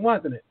amazing,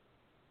 wasn't it?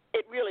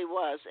 It really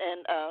was.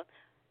 And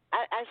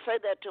I say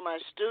that to my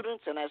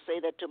students, and I say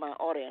that to my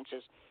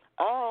audiences.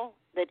 All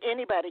that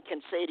anybody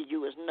can say to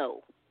you is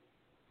no.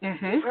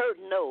 You've heard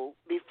no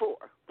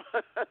before.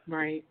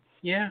 Right.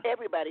 Yeah.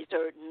 Everybody's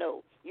heard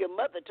no. Your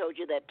mother told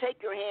you that.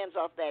 Take your hands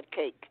off that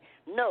cake.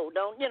 No,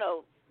 don't.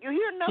 You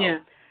hear no. Yeah.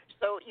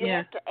 So you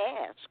have to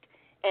ask.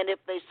 And if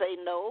they say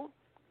no,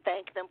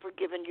 thank them for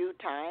giving you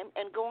time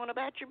and go on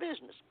about your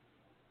business.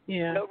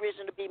 Yeah. No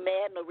reason to be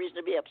mad, no reason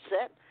to be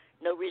upset,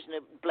 no reason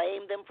to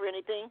blame them for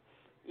anything.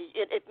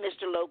 If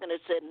Mr. Logan had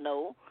said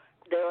no,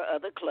 there are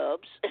other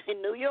clubs in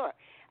New York.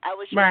 I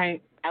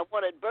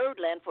wanted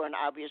Birdland for an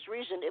obvious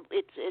reason.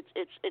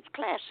 It's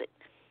classic.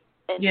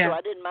 And so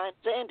I didn't mind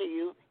saying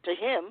to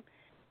him,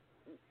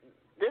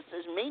 this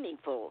is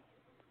meaningful.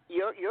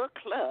 Your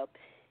club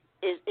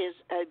is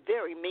a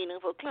very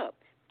meaningful club.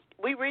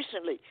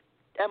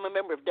 I'm a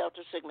member of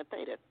Delta Sigma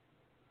Theta,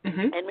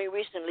 and we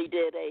recently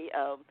did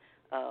a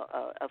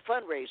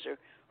fundraiser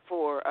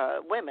for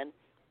women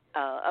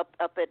up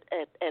at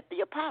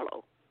the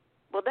Apollo.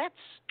 Well,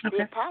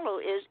 the Apollo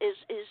is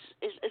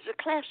a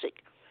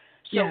classic.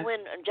 So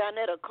when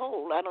Johnetta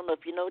Cole, I don't know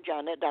if you know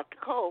Dr.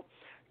 Cole,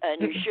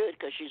 and you should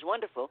because she's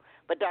wonderful,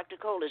 but Dr.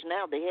 Cole is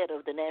now the head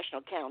of the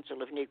National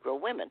Council of Negro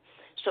Women.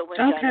 So when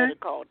Johnetta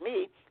called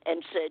me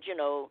and said,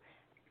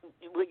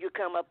 will you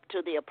come up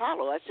to the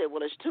Apollo? I said,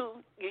 well, it's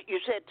two. You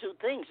said two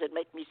things that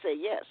make me say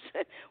yes.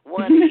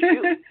 One is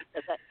you.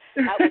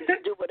 I would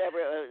do whatever.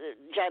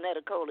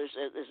 Johnetta Cole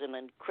is an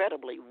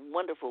incredibly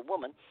wonderful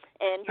woman.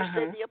 And you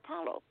said the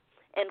Apollo.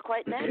 And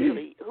quite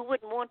naturally, who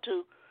wouldn't want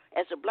to,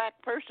 as a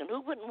black person, who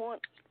wouldn't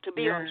want to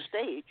be on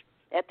stage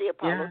at the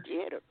Apollo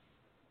Theater?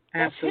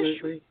 That's Absolutely.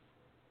 History.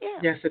 Yeah.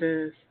 Yes, it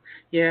is.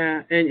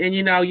 Yeah,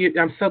 and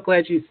I'm so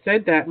glad you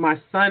said that.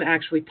 My son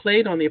actually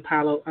played on the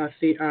Apollo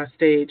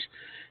stage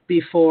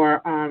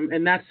before,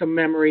 and that's a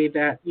memory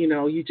that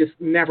you just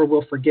never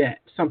will forget.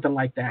 Something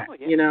like that. Oh,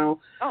 yeah. Oh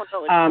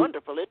no, it's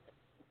wonderful.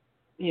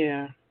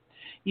 Yeah.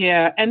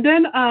 And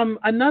then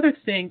another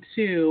thing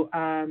too,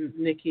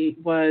 Nikki,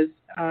 was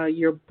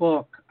your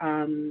book.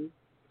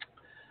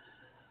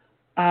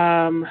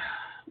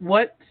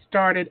 What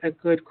Started a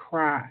Good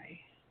Cry?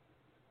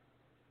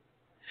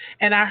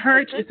 And I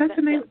heard, is that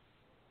the name?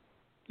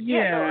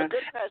 Yeah, A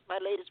Good Cry is my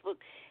latest book.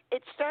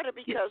 It started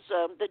because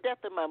the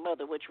death of my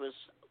mother, which was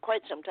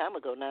quite some time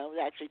ago now,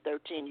 actually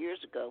 13 years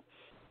ago.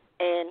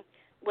 And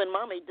when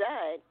Mommy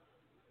died,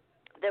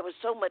 there was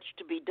so much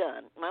to be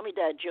done. Mommy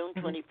died June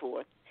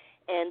 24th,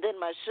 and then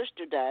my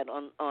sister died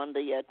on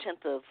the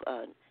 10th of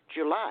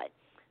July.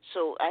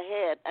 So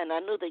I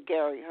knew that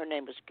Gary, her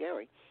name was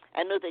Gary,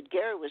 I knew that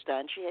Gary was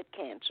dying. She had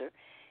cancer.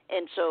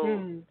 And so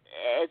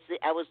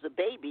I was the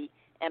baby,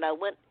 and I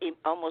went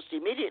almost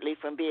immediately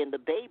from being the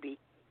baby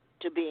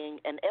to being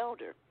an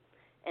elder.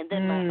 And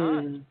then my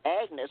aunt,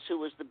 Agnes, who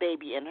was the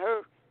baby in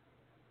her,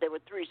 there were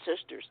three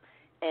sisters,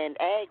 and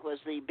Ag was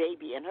the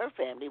baby in her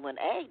family. When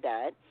Ag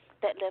died,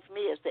 that left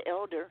me as the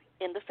elder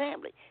in the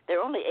family. There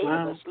are only 8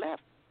 of us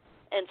left.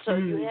 And so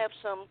you have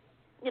some,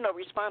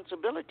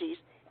 responsibilities,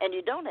 and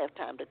you don't have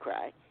time to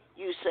cry.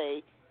 You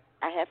say,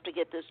 I have to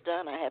get this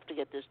done, I have to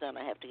get this done,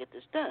 I have to get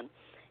this done.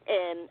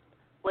 And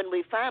when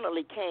we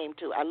finally came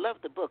to, I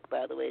love the book,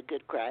 by the way, A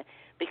Good Cry,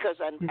 because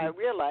I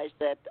realized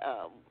that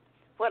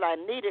what I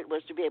needed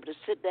was to be able to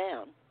sit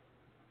down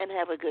and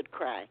have a good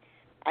cry.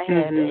 I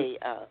had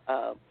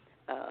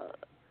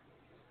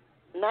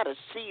not a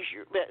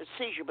seizure,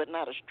 but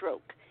not a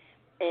stroke.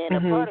 And a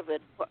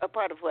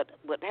part of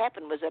what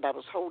happened was that I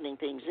was holding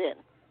things in,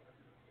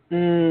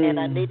 and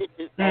I needed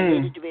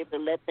to be able to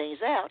let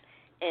things out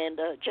and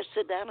just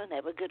sit down and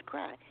have a good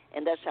cry,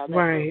 and that's how that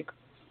worked.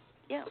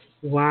 Yeah.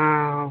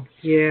 Wow.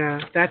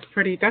 Yeah, that's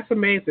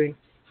amazing.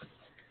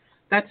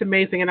 That's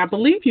amazing, and I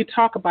believe you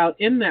talk about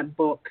in that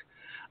book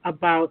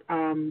about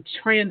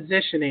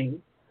transitioning,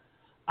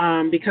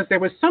 because there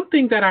was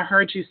something that I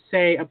heard you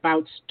say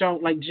about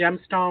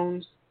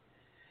gemstones.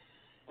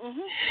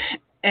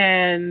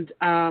 And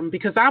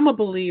because I'm a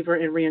believer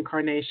in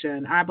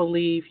reincarnation, I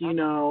believe,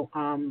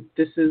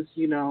 this is,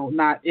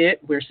 not it.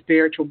 We're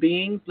spiritual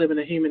beings living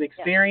a human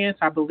experience.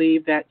 I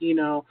believe that,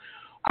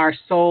 our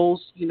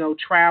souls,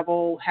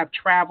 have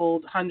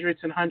traveled hundreds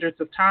and hundreds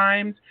of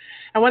times.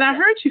 And when I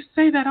heard you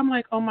say that, I'm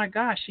like, oh my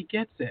gosh, she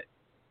gets it.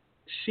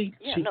 She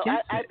gets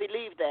it. I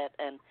believe that.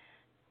 And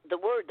the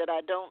word that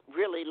I don't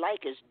really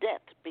like is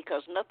death,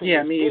 because nothing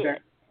is me dead. Either.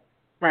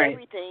 Right.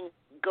 Everything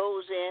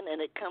goes in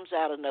and it comes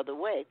out another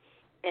way.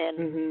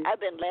 And I've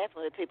been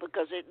laughing with people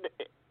because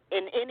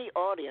in any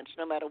audience,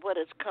 no matter what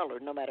its color,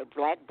 no matter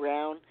black,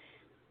 brown,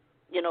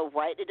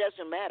 white, it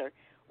doesn't matter.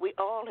 We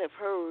all have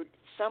heard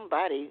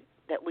somebody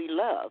that we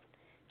love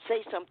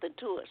say something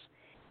to us.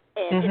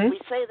 And if we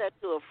say that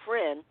to a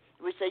friend,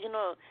 we say,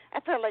 I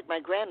felt like my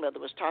grandmother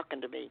was talking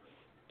to me.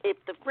 If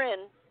the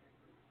friend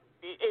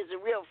is a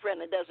real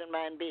friend and doesn't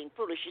mind being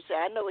foolish, she said,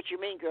 I know what you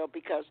mean, girl,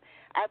 because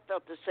I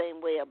felt the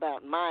same way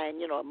about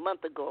mine, a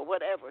month ago or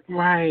whatever.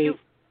 Right.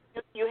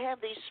 You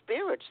have these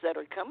spirits that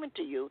are coming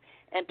to you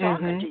and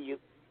talking to you,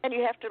 and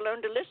you have to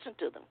learn to listen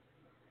to them.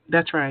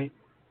 That's right.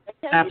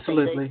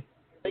 Absolutely.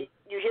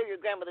 You hear your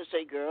grandmother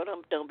say, girl,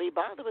 don't be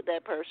bothered with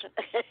that person.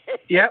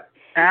 Yep,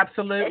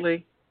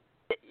 absolutely.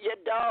 Your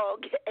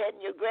dog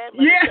and your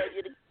grandmother tell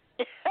you to...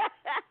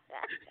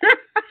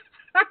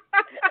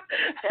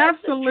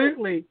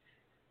 Absolutely.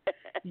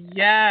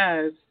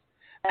 Yes,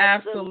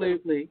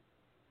 absolutely.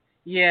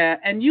 Yeah,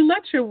 and you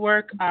let your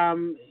work,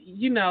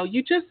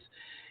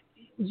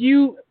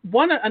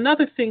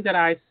 another thing that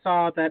I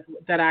saw that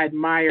I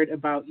admired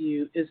about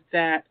you is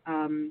that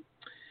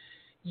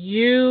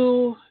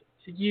you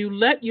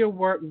let your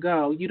work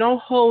go. You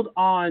don't hold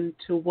on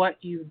to what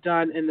you've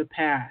done in the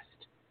past.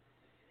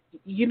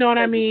 You know what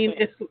I mean?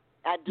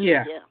 I do.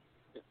 Yeah.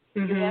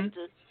 You have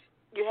to.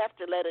 you have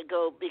to let it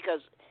go,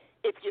 because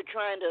if you're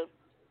trying to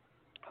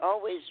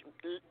always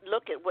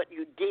look at what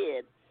you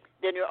did,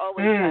 then you're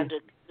always trying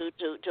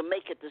to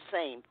make it the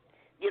same.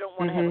 You don't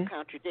want to have a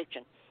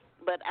contradiction.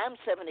 But I'm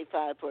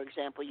 75, for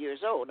example, years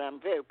old. I'm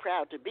very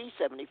proud to be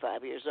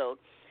 75 years old.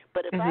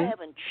 But if I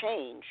haven't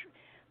changed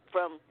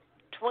from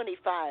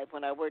 25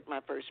 when I worked my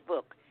first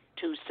book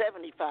to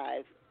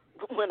 75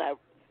 when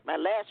my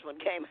last one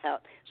came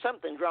out,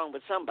 something's wrong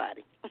with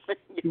somebody. You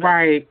know?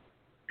 Right.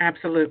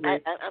 Absolutely.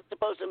 I'm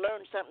supposed to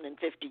learn something in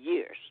 50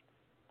 years.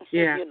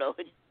 Yeah. You know.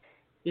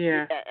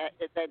 Yeah.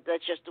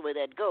 That's just the way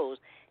that goes.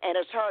 And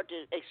it's hard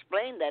to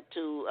explain that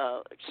to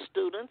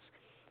students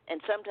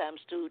and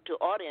sometimes to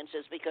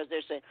audiences, because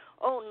they're saying,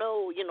 "Oh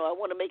no, I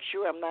want to make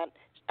sure I'm not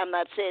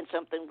saying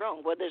something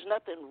wrong." Well, there's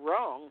nothing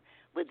wrong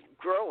with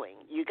growing.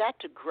 You got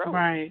to grow.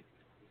 Right.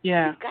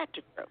 Yeah. You've got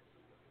to grow.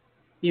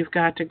 You've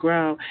got to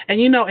grow. And,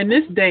 in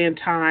this day and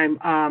time,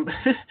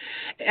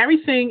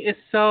 everything is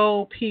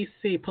so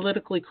PC,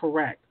 politically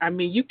correct. I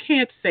mean, you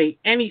can't say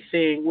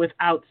anything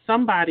without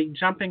somebody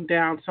jumping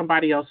down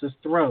somebody else's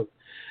throat.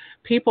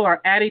 People are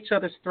at each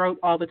other's throat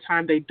all the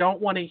time. They don't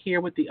want to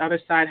hear what the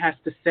other side has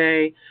to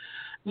say.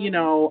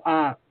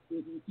 The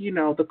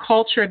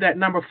culture that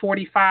number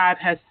 45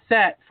 has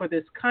set for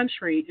this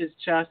country is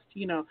just,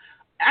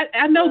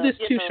 I know this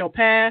too shall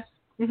pass.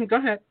 Go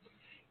ahead.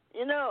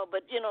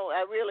 But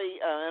I really,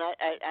 and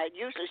I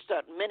usually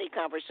start many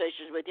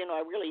conversations with,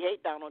 I really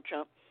hate Donald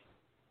Trump.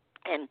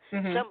 And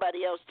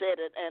somebody else said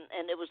it,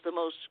 and it was the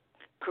most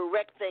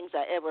correct things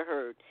I ever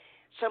heard.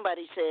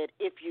 Somebody said,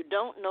 if you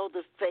don't know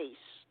the face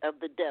of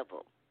the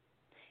devil,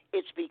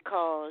 it's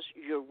because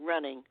you're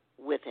running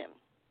with him.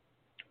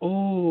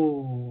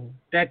 Oh,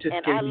 that just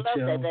and gave I me love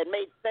chills. that. That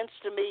made sense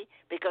to me,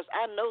 because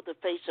I know the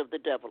face of the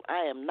devil.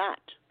 I am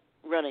not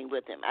running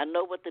with him. I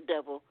know what the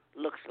devil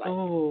looks like.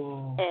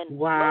 Oh, and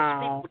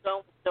wow. most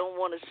people don't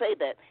want to say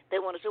that. They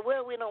want to say,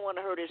 well, we don't want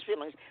to hurt his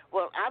feelings.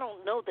 Well, I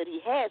don't know that he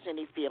has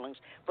any feelings,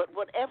 but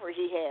whatever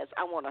he has,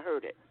 I want to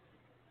hurt it.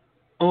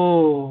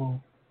 Oh,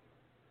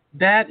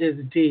 that is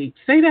deep.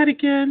 Say that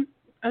again,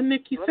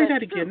 Nikki. Well, say that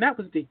true. again. That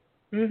was deep.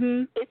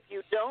 If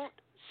you don't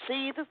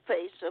see the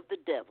face of the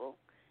devil,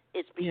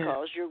 it's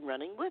because you're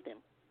running with him.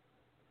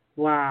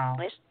 Wow.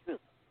 That's true.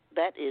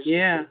 That is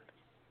the truth.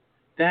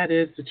 That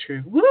is the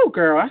truth. Woo,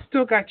 girl, I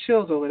still got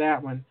chills over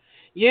that one.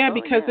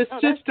 Because it's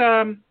just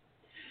So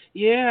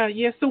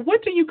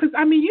what do you? Because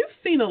I mean, you've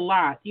seen a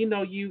lot. You've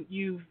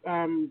done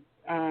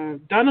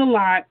a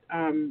lot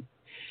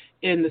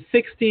in the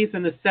 60s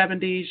and the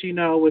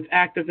 70s. With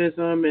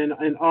activism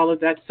and all of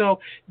that.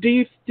 So do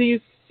you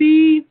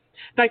see?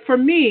 Like for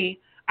me,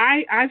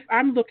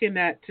 I'm looking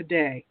at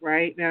today,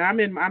 right? Now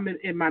I'm in my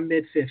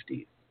mid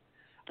 50s,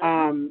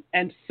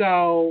 and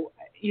so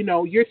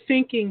you're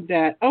thinking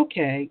that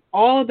okay,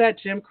 all of that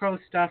Jim Crow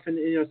stuff and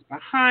it's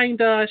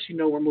behind us.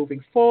 We're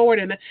moving forward,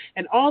 and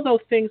all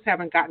those things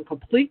haven't gotten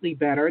completely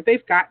better.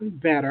 They've gotten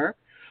better,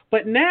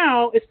 but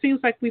now it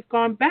seems like we've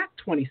gone back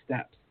 20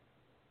 steps.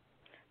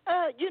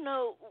 I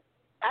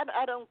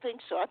don't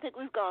think so. I think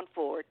we've gone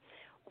forward.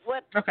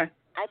 Okay.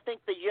 I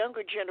think the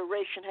younger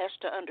generation has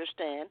to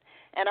understand,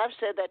 and I've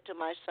said that to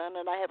my son,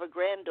 and I have a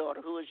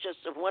granddaughter who is just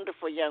a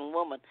wonderful young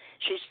woman.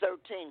 She's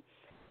 13.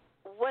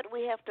 What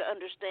we have to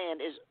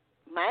understand is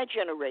my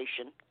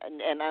generation,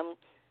 and I'm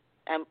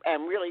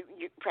really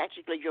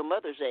practically your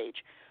mother's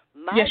age.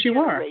 My yes, you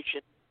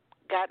generation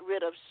got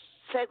rid of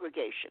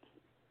segregation,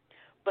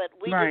 but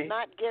we did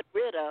not get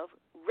rid of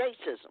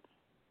racism.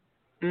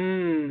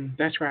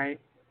 That's right.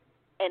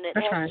 And it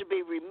has to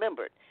be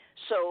remembered.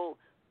 So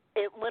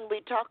when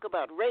we talk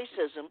about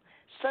racism,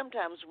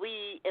 sometimes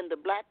we in the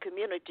black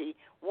community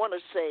want to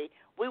say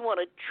we want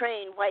to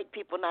train white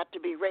people not to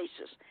be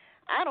racist.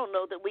 I don't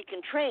know that we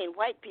can train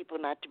white people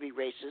not to be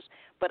racist,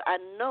 but I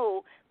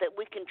know that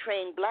we can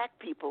train black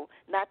people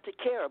not to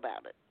care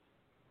about it.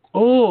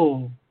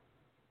 Oh,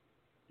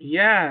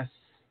 yes.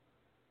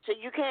 So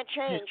you can't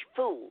change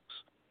fools.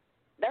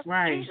 That's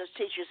Jesus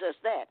teaches us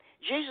that.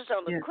 Jesus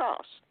on the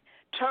cross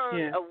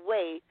turned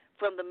away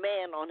from the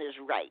man on his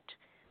right.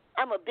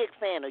 I'm a big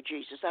fan of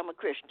Jesus. I'm a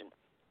Christian.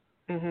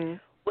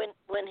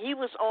 When he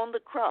was on the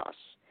cross,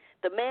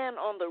 the man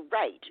on the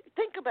right,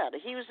 think about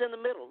it, he was in the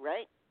middle,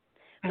 right?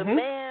 The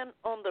man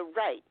on the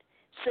right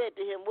said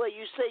to him, well,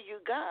 you say you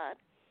God,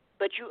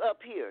 but you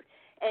up here.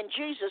 And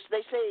Jesus,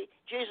 they say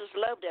Jesus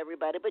loved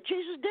everybody, but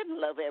Jesus didn't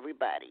love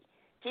everybody.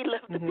 He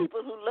loved the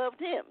people who loved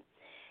him.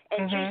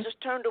 And Jesus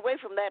turned away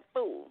from that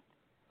fool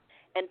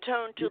and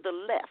turned to the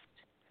left.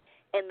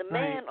 And the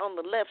man on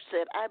the left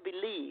said, I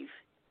believe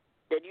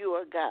that you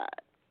are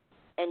God.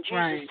 And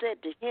Jesus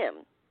said to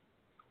him,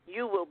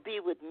 you will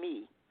be with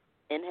me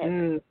in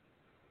heaven.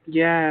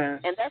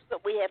 Yes. And that's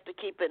what we have to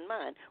keep in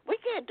mind. We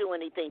can't do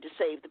anything to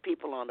save the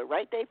people on the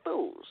right. They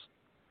fools.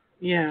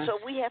 Yeah. So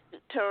we have to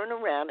turn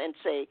around and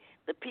say,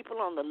 the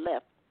people on the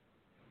left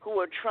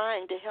who are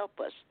trying to help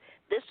us,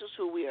 this is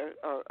who we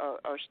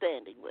are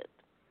standing with.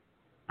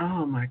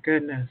 Oh, my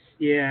goodness.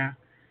 Yeah.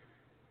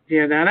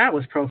 Yeah, now that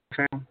was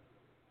profound.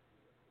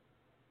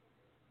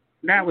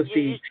 That was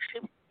deep.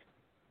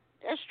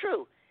 That's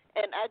true.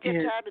 And I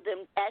get tired of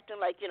them acting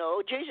like,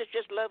 oh, Jesus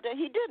just loved that.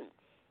 He didn't.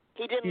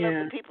 He didn't love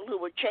the people who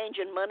were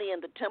changing money in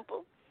the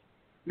temple.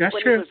 That's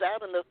when true. He was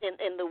out in the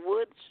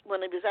woods,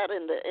 when he was out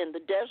in the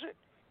desert,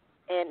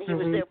 and he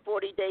was there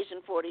 40 days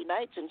and 40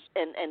 nights,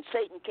 and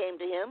Satan came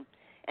to him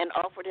and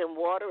offered him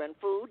water and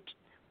food.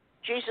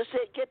 Jesus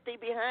said, "Get thee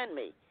behind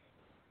me."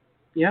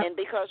 Yeah. And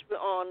because we're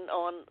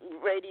on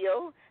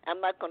radio,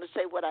 I'm not going to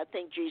say what I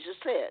think Jesus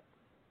said.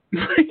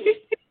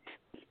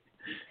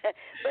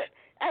 But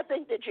I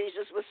think that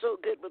Jesus was so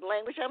good with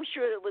language. I'm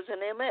sure it was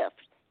an MF.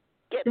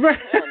 Get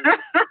behind me.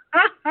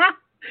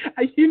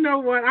 You know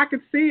what? I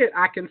can see it.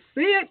 I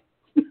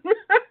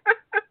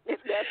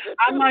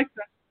like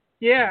that.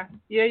 Yeah.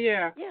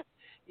 Yeah,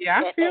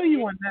 I feel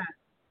you on that.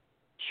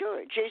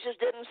 Sure. Jesus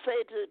didn't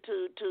say to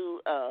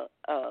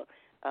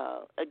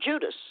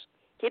Judas.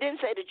 He didn't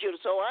say to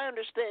Judas, "Oh, I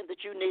understand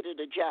that you needed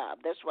a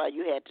job. That's why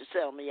you had to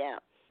sell me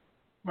out."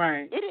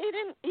 Right. He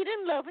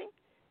didn't love him.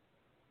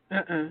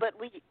 But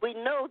we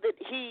know that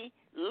he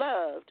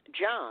loved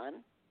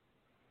John,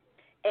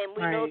 and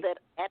we know that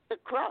at the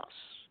cross,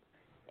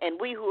 and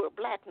we who are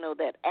black know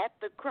that at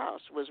the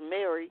cross was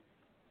Mary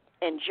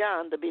and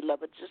John, the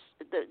beloved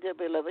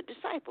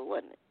disciple,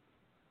 wasn't it?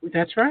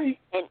 That's right.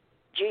 And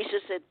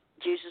Jesus said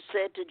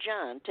to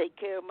John, "Take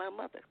care of my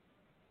mother."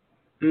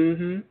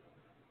 Mm-hmm.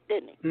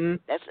 Didn't he? Mm-hmm.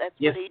 That's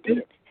yes, what he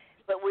did.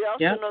 But we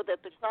also know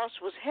that the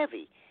cross was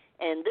heavy,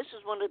 and this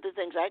is one of the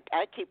things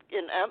I keep.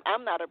 And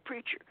I'm not a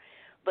preacher,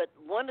 but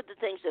one of the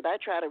things that I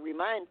try to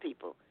remind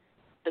people,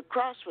 the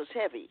cross was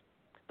heavy,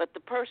 but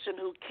the person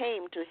who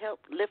came to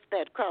help lift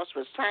that cross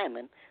was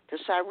Simon the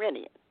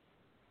Cyrenian.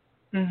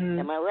 Mm-hmm.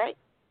 Am I right?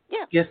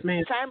 Yeah. Yes,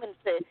 ma'am. Simon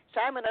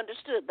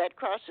understood that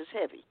cross is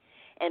heavy,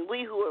 and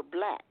we who are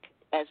black,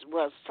 as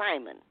was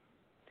Simon,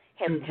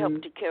 have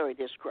helped to carry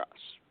this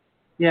cross.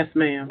 Yes,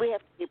 ma'am. We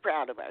have to be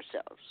proud of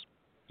ourselves.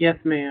 Yes,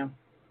 ma'am.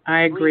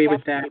 I agree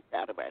with that. We have to be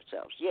proud of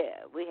ourselves.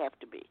 Yeah, we have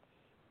to be.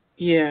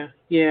 Yeah.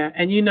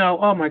 And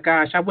oh my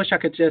gosh, I wish I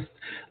could just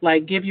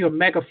give you a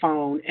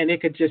megaphone and you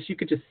could just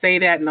say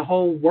that and the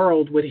whole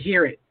world would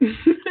hear it.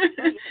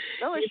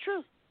 No, it's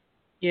true.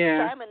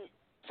 Yeah.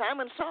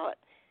 Simon saw it.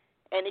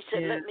 And he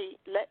said,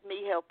 let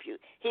me help you.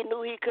 He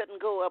knew he couldn't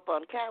go up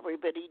on Calvary,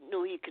 but he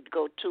knew he could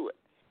go to it.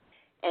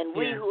 And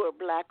we who are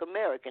black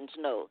Americans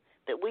know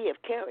that we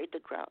have carried the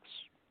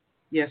cross.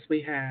 Yes,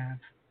 we have.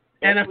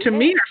 And to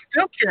me, I'm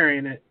still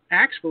carrying it,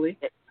 actually.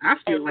 I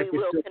feel like we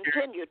will still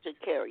continue to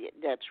carry it.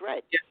 That's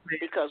right. Yes, ma'am.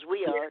 Because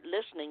we are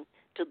listening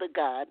to the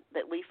God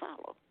that we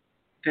follow.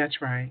 That's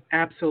right.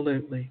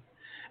 Absolutely.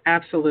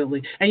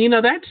 And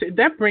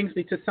that brings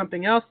me to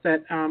something else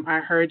that I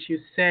heard you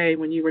say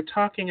when you were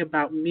talking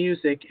about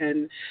music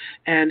and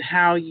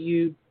how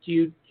you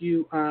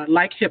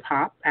like hip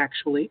hop,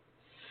 actually.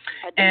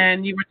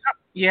 And you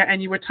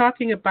were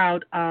talking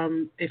about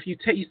if you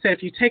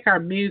take our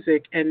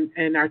music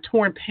and our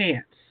torn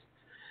pants,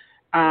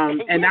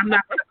 and I'm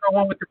not going to go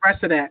on with the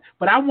rest of that,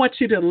 but I want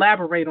you to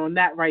elaborate on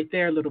that right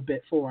there a little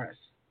bit for us.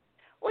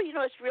 Well,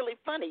 it's really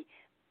funny.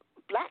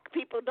 Black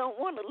people don't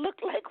want to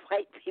look like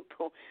white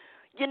people.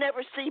 You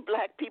never see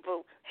black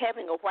people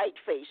having a white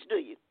face, do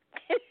you?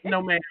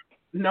 No, ma'am.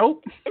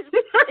 Nope. It's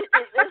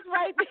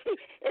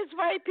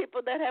white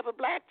people that have a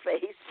black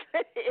face.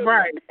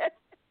 Right.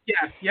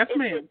 Yes,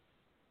 ma'am.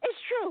 It's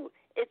true.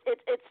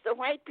 It's the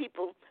white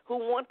people who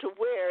want to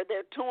wear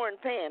their torn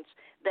pants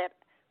that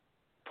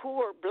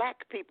poor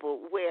black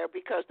people wear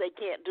because they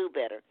can't do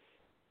better.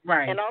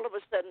 Right. And all of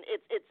a sudden,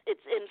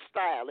 it's in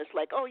style. It's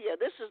like, oh yeah,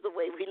 this is the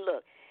way we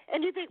look.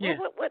 And you think,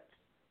 well,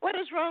 what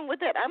is wrong with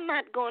that? I'm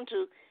not going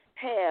to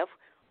have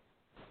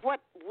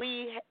what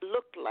we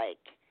look like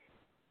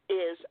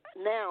is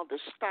now the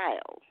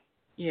style.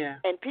 Yeah.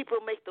 And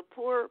people make the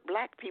poor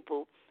black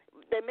people,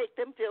 they make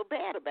them feel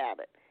bad about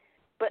it.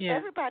 But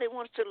everybody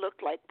wants to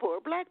look like poor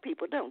black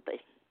people, don't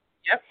they?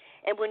 Yep.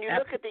 And when you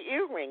look at the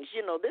earrings,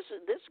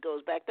 this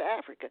goes back to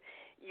Africa.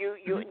 You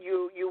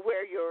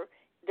wear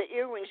the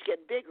earrings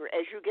get bigger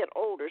as you get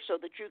older, so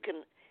that you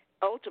can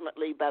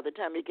ultimately, by the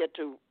time you get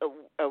to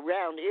a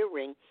round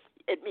earring,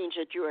 it means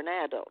that you're an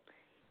adult.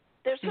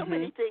 There's so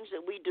many things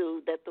that we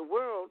do that the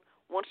world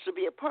wants to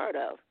be a part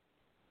of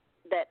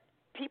that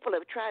people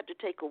have tried to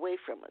take away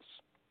from us.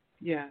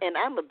 Yeah. And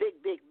I'm a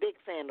big, big, big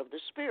fan of the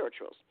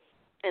spirituals.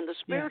 And the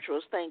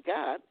spirituals, thank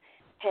God,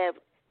 have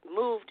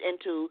moved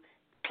into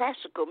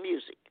classical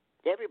music.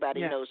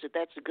 Everybody knows that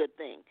that's a good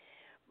thing.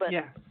 But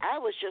I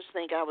was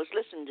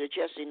listening to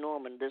Jesse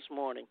Norman this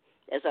morning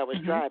as I was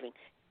driving.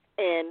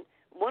 And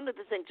one of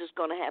the things that's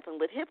going to happen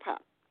with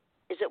hip-hop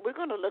is that we're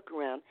going to look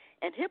around,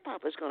 and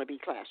hip-hop is going to be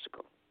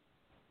classical.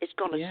 It's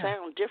going to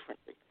sound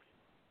differently.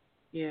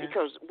 Yeah.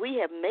 Because we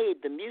have made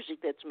the music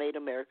that's made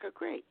America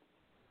great.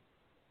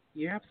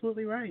 You're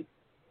absolutely right.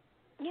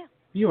 Yeah.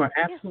 You are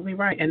absolutely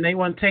right. And they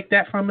want to take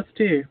that from us,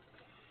 too.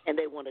 And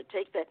they want to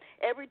take that.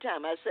 Every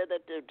time, I said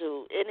that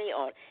to any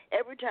art,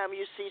 every time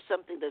you see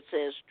something that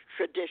says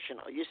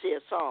traditional, you see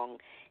a song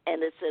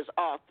and it says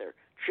author,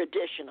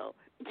 traditional,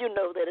 you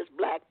know that it's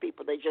black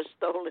people. They just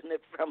stolen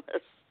it from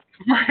us.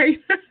 Right.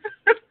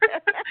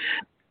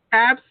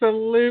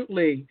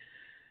 Absolutely.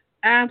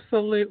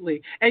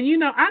 Absolutely. And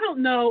I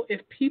don't know if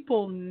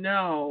people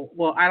know.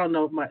 Well, I don't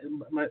know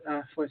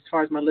for as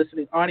far as my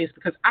listening audience,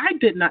 because I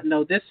did not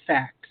know this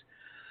fact,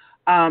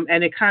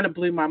 and it kind of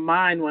blew my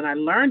mind when I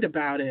learned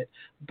about it.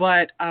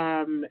 But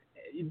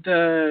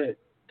the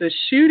the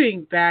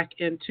shooting back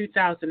in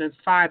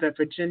 2005 at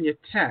Virginia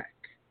Tech,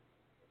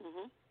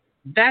 Hmm.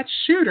 that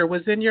shooter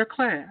was in your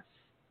class.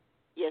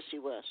 Yes, he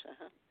was.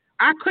 Uh-huh.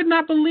 I could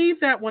not believe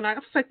that when I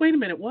was like, wait a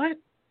minute, what?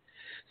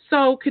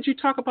 So could you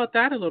talk about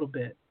that a little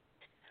bit?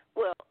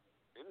 Well,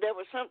 there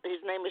was something.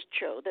 His name is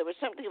Cho. There was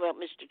something about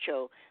Mr.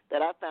 Cho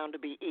that I found to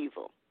be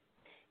evil,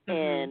 Mhm.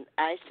 and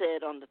I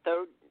said on the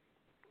third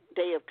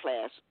day of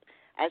class,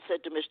 I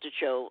said to Mr.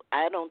 Cho,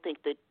 I don't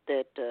think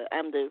that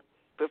I'm the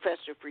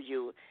professor for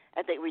you.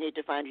 I think we need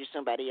to find you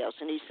somebody else.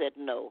 And he said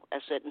no. I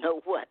said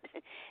no what?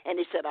 And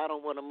he said I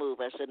don't want to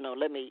move. I said no.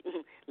 Let me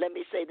let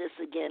me say this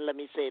again. Let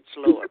me say it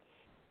slower.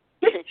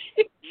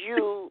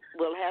 You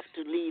will have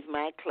to leave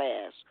my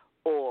class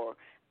or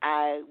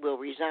I will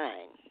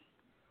resign.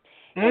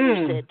 And he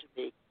Mm. said to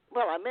me,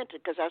 well, I meant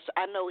it because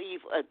I know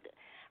evil.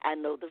 I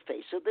know the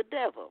face of the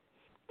devil.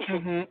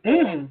 Mhm.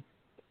 And Mm.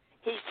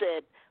 he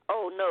said,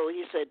 oh, no.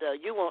 He said,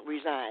 you won't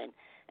resign.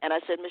 And I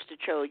said, Mr.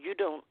 Cho, you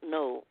don't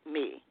know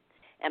me.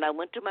 And I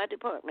went to my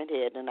department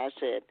head and I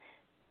said,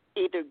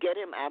 either get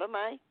him out of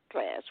my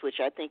class, which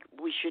I think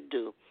we should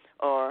do,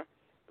 or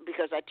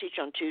because I teach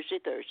on Tuesday,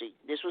 Thursday,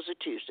 this was a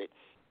Tuesday,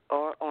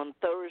 or on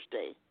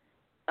Thursday,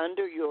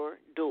 under your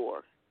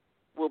door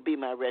will be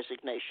my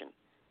resignation.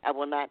 I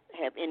will not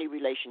have any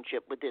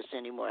relationship with this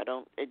anymore. I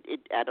don't.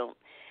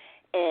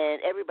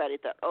 And everybody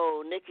thought,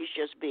 oh, Nikki's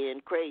just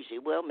being crazy.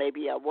 Well,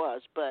 maybe I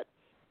was, but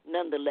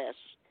nonetheless,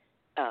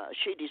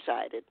 she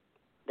decided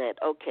that,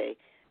 okay,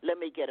 let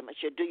me get him.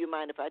 She said, do you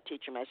mind if I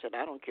teach him? I said,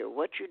 I don't care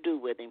what you do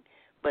with him,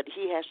 but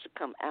he has to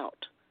come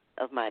out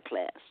of my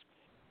class.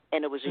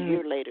 And it was a Mm.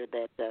 year later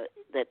that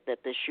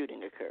this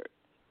shooting occurred.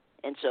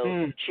 And so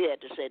Mm. she had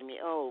to say to me,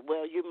 oh,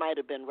 well, you might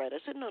have been right. I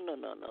said, no,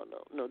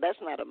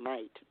 that's not a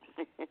might.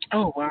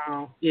 Oh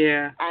wow.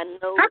 Yeah. I How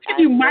know can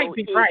I you might know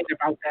be right evil.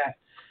 about that?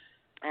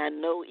 I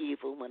know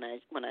evil when I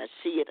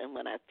see it and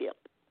when I feel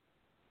it.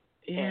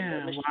 And Yeah.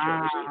 Mr. Cho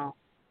was evil. Wow.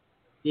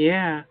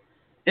 Yeah.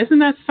 Isn't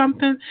that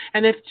something?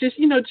 And it's just,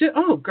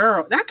 oh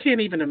girl, I can't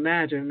even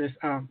imagine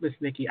Miss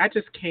Nikki. I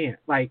just can't.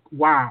 Like,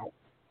 wow.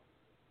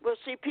 Well,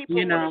 see, You people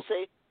want to know.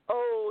 say,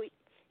 "Oh,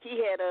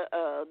 he had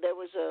there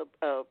was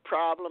a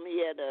problem.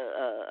 He had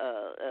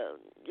a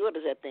what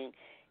is that thing?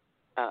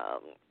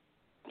 Um,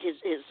 his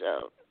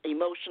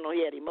emotional.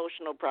 He had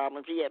emotional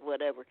problems. He had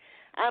whatever.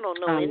 I don't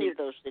know Oh any yeah. of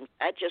those things.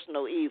 I just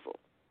know evil,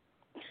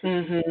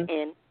 Mhm.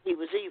 and he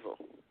was evil,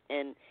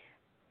 and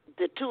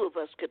the two of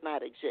us could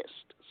not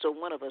exist. So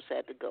one of us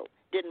had to go.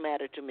 Didn't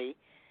matter to me.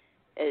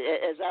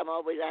 As I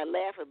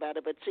laugh about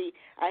it. But see,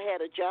 I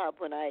had a job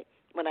when I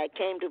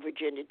came to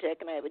Virginia Tech,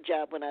 and I have a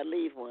job when I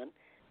leave one.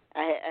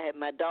 I had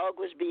my dog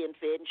was being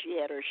fed, and she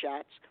had her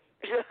shots.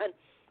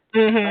 My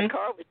Mhm.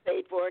 car was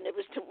paid for, and it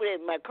was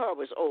my car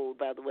was old,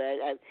 by the way.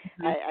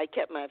 Mhm. I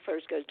kept my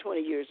first car.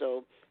 20 years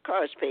old.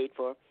 Car is paid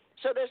for,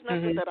 so there's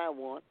nothing Mhm. that I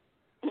want.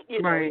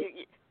 You know,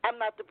 Right. I'm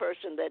not the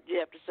person that you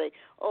have to say,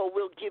 "Oh,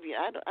 we'll give you."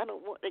 I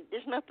don't want.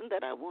 There's nothing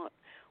that I want.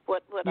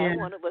 What I Yeah.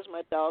 wanted was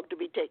my dog to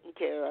be taken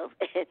care of,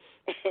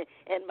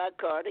 and my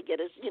car to get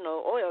its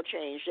oil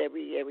changed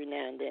every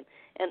now and then,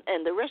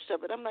 and the rest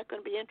of it I'm not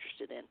going to be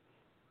interested in.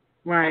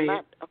 I'm Right.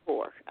 not a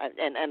whore,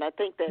 and I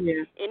think that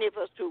Yeah. any of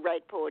us who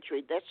write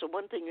poetry, that's the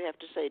one thing you have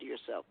to say to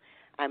yourself: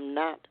 I'm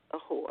not a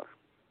whore.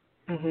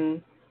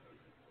 Mhm.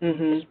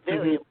 It's Mhm.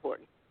 very Mhm.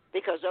 important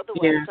because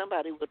otherwise Yeah.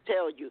 somebody will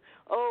tell you,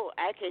 "Oh,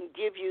 I can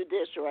give you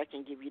this or I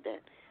can give you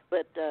that,"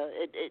 but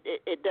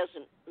it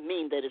doesn't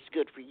mean that it's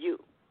good for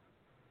you.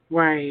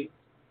 Right.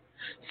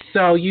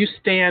 So you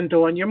stand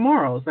on your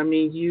morals. I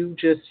mean, you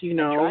just, I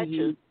try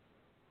to.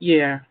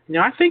 yeah.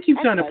 No, I think you've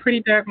I done a try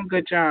pretty to. daggone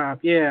good job.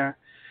 Yeah.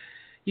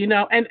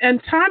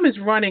 And time is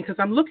running because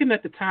I'm looking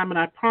at the time, and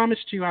I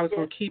promised you I was Yes,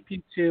 going to keep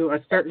you to a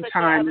that's certain okay.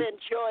 I've time.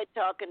 enjoyed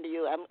talking to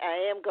you. I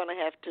am going to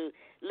have to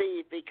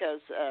leave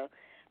because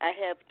I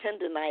have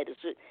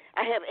tendonitis.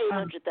 I have Oh,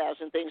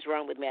 800,000 things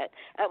wrong with me.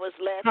 I was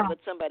laughing oh,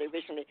 with somebody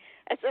recently.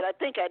 I said, I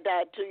think I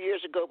died 2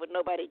 years ago, but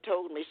nobody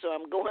told me, so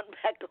I'm going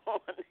back on.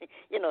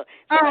 oh.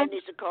 Somebody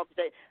needs to call me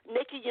and say,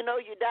 Nikki, you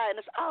died. And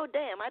I said, oh,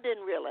 damn, I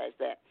didn't realize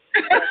that.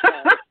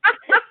 But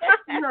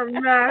You're a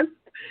mess.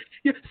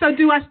 So,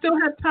 do I still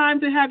have time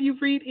to have you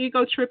read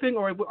Ego Tripping,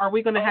 or are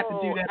we going to have to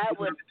do oh, that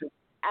another time?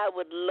 I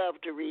would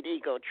love to read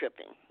Ego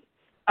Tripping.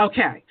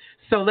 Okay.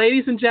 So,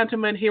 ladies and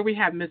gentlemen, here we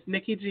have Miss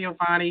Nikki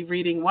Giovanni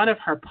reading one of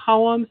her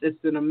poems.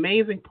 It's an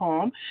amazing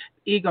poem,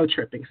 Ego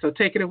Tripping. So,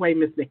 take it away,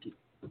 Miss Nikki.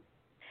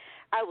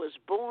 I was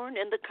born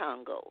in the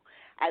Congo.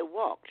 I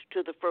walked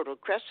to the Fertile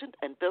Crescent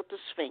and built the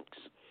Sphinx.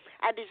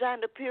 I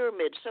designed a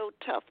pyramid so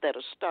tough that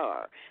a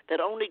star that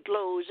only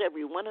glows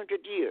every 100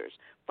 years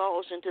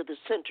falls into the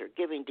center,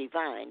 giving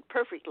divine,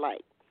 perfect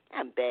light.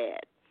 I'm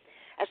bad.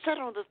 I sat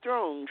on the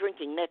throne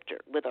drinking nectar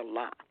with a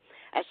lie.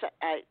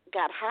 I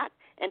got hot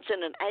and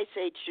sent an ice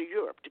age to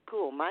Europe to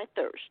cool my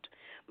thirst.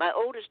 My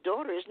oldest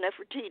daughter is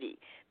Nefertiti.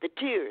 The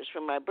tears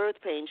from my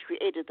birth pains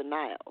created the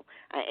Nile.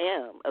 I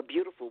am a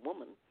beautiful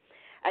woman.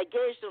 I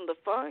gazed on the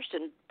forest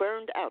and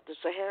burned out the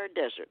Sahara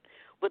Desert.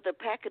 With a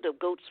packet of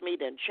goat's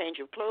meat and change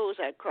of clothes,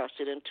 I crossed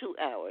it in 2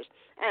 hours.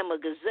 I am a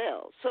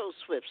gazelle, so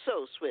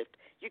swift,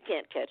 you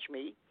can't catch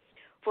me.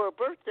 For a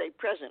birthday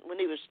present when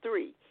he was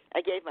 3,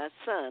 I gave my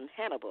son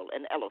Hannibal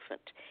an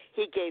elephant.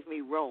 He gave me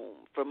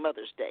Rome for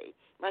Mother's Day.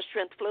 My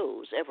strength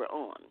flows ever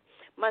on.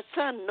 My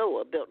son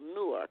Noah built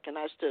Newark, and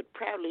I stood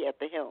proudly at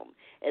the helm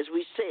as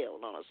we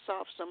sailed on a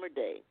soft summer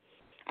day.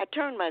 I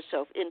turned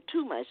myself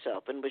into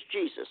myself and was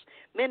Jesus.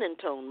 Men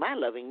intoned my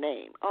loving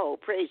name. All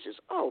praises,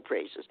 all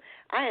praises.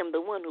 I am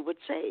the one who would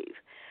save.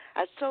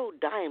 I sold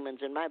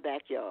diamonds in my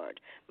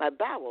backyard. My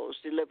bowels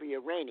deliver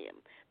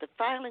uranium. The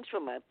filings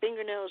from my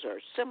fingernails are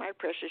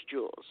semi-precious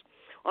jewels.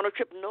 On a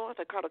trip north,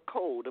 I caught a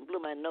cold and blew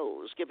my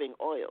nose, giving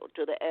oil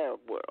to the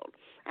Arab world.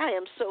 I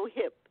am so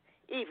hip,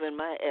 even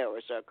my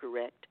errors are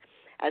correct.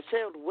 I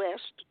sailed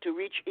west to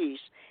reach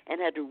east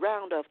and had to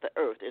round off the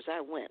earth as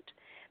I went.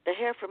 The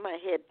hair from my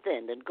head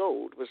thinned and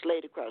gold was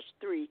laid across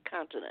 3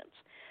 continents.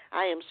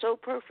 I am so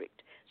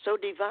perfect, so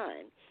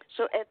divine,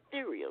 so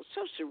ethereal,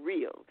 so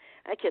surreal,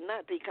 I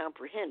cannot be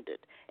comprehended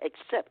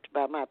except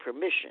by my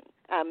permission.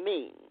 I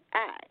mean,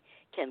 I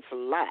can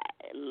fly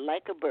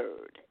like a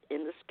bird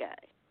in the sky.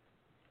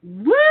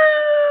 Woo!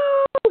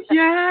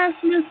 Yes,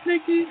 Miss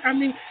Nikki. I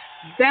mean,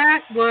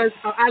 that was,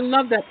 I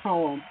love that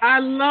poem. I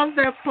love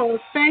that poem.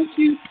 Thank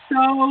you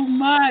so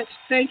much.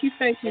 Thank you.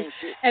 Thank you.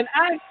 And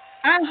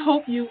I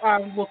hope you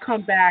will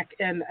come back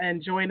and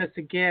join us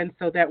again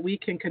so that we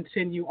can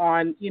continue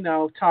on,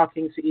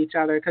 talking to each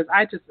other, because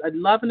I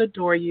love and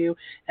adore you,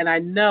 and I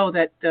know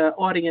that the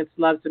audience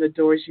loves and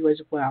adores you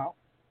as well.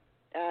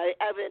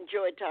 I've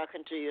enjoyed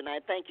talking to you, and I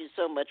thank you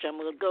so much. I'm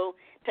going to go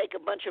take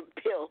a bunch of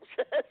pills.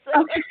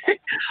 Okay.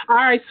 All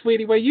right,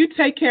 sweetie. Well, you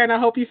take care, and I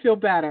hope you feel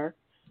better.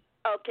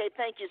 Okay,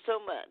 thank you so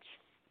much.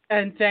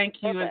 And thank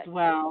you Bye-bye. as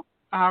well.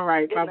 All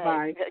right, Good bye-bye.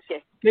 night.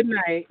 Okay. Good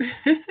night.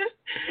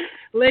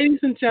 Ladies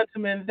and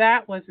gentlemen,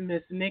 that was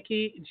Miss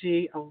Nikki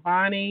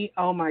Giovanni.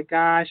 Oh, my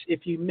gosh.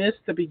 If you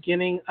missed the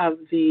beginning of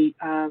the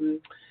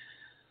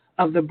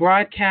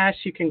broadcast,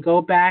 you can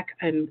go back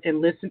and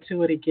listen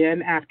to it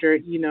again after,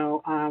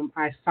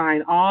 I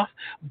sign off.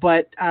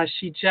 But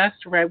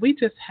we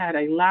just had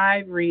a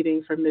live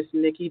reading from Miss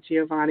Nikki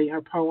Giovanni,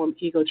 her poem,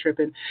 Ego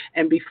Trippin'.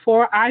 And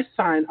before I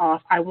sign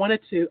off, I wanted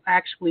to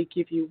actually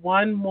give you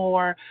one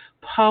more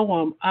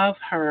poem of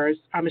hers.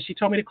 She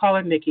told me to call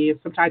her Nikki, and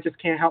sometimes I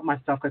just can't help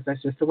myself because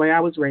that's just the way I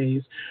was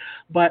raised.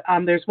 But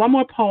there's one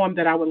more poem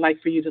that I would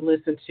like for you to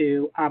listen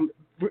to.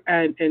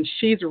 And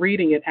she's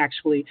reading it,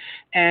 actually,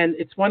 and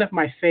it's one of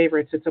my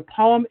favorites. It's a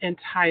poem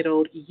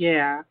entitled,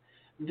 Yeah,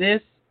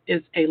 This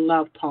is a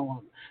Love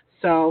Poem.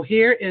 So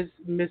here is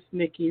Miss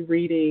Nikki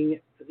reading,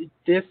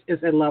 This is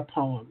a Love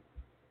Poem.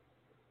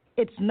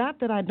 It's not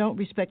that I don't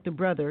respect a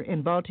brother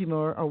in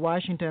Baltimore or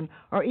Washington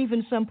or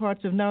even some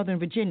parts of Northern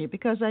Virginia,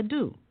 because I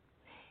do.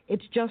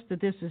 It's just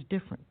that this is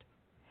different.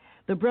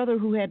 The brother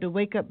who had to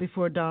wake up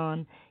before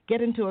dawn,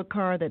 get into a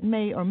car that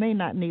may or may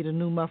not need a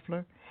new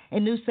muffler, a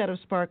new set of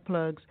spark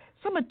plugs,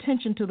 some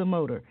attention to the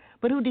motor,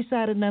 but who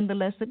decided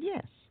nonetheless that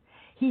yes,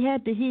 he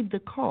had to heed the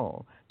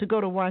call to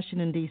go to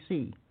Washington,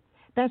 D.C.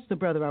 That's the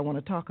brother I want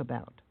to talk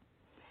about.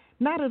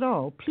 Not at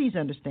all, please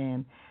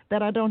understand,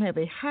 that I don't have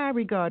a high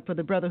regard for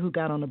the brother who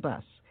got on a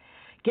bus.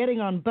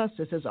 Getting on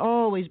buses has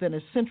always been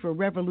a central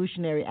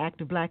revolutionary act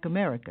of black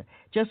America,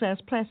 just as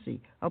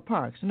Plessy or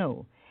Parks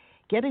know.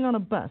 Getting on a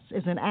bus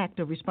is an act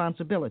of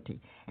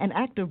responsibility, an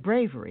act of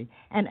bravery,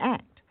 an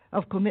act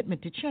of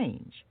commitment to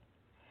change.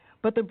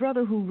 But the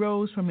brother who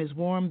rose from his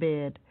warm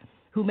bed,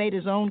 who made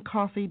his own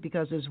coffee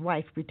because his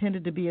wife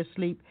pretended to be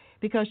asleep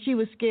because she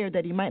was scared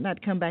that he might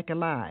not come back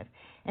alive,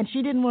 and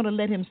she didn't want to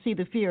let him see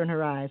the fear in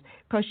her eyes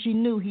because she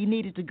knew he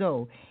needed to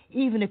go,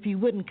 even if he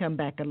wouldn't come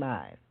back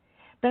alive.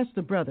 That's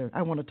the brother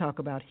I want to talk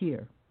about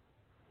here.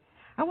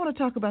 I want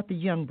to talk about the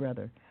young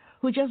brother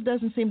who just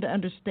doesn't seem to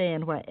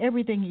understand why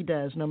everything he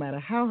does, no matter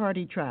how hard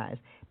he tries,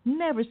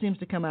 never seems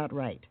to come out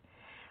right.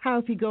 How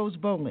if he goes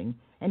bowling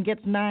and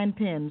gets 9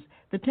 pins,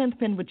 the 10th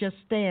pin would just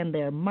stand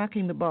there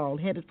mocking the ball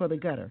headed for the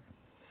gutter.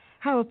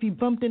 How if he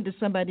bumped into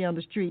somebody on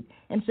the street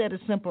and said a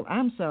simple,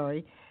 "I'm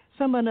sorry,"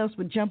 someone else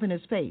would jump in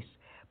his face.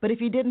 But if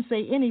he didn't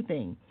say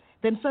anything,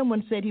 then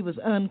someone said he was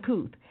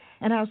uncouth,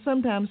 and how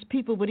sometimes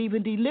people would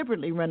even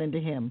deliberately run into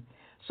him.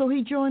 So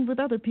he joined with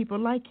other people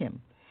like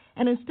him.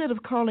 And instead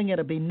of calling it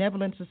a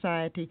benevolent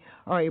society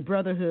or a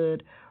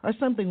brotherhood or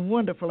something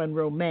wonderful and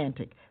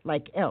romantic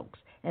like Elks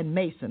and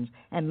Masons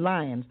and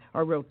Lions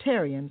or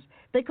Rotarians,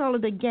 they call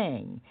it a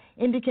gang,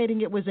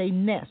 indicating it was a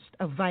nest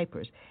of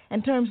vipers,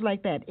 and terms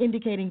like that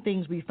indicating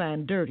things we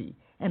find dirty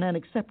and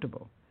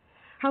unacceptable.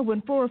 How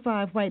when 4 or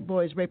 5 white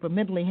boys rape a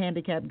mentally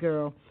handicapped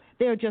girl,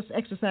 they are just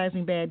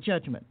exercising bad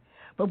judgment.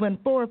 But when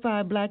 4 or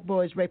 5 black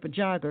boys rape a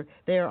jogger,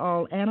 they are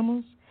all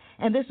animals.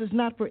 And this is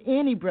not for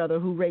any brother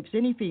who rapes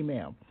any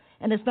female.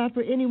 And it's not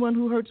for anyone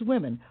who hurts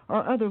women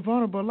or other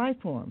vulnerable life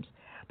forms.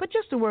 But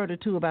just a word or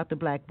two about the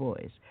black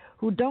boys,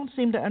 who don't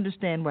seem to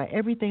understand why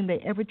everything they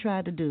ever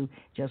try to do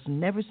just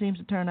never seems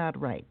to turn out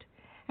right.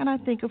 And I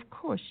think, of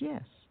course,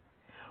 yes.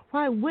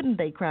 Why wouldn't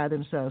they cry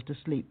themselves to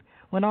sleep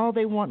when all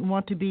they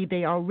want to be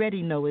they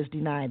already know is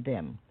denied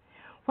them?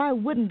 Why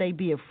wouldn't they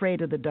be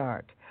afraid of the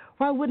dark?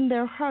 Why wouldn't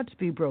their hearts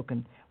be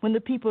broken when the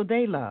people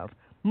they love,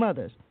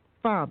 mothers,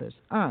 fathers,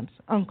 aunts,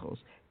 uncles,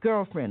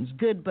 girlfriends,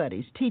 good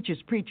buddies,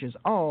 teachers, preachers,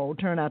 all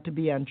turn out to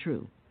be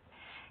untrue?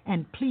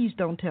 And please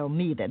don't tell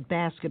me that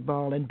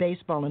basketball and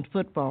baseball and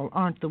football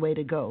aren't the way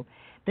to go,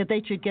 that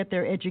they should get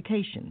their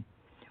education,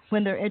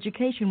 when their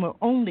education will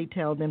only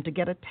tell them to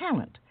get a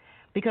talent,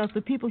 because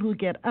the people who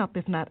get up,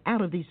 if not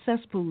out of these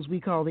cesspools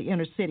we call the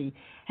inner city,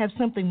 have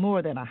something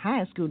more than a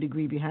high school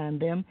degree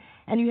behind them,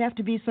 and you have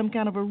to be some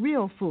kind of a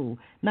real fool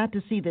not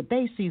to see that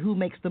they see who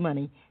makes the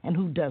money and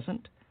who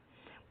doesn't.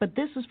 But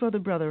this is for the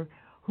brother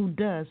who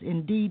does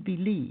indeed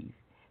believe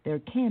there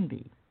can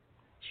be,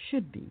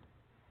 should be,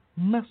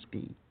 must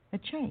be a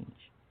change.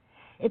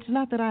 It's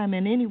not that I am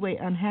in any way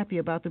unhappy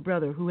about the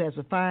brother who has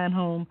a fine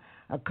home,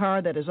 a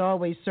car that is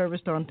always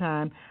serviced on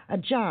time, a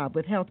job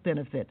with health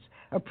benefits,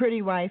 a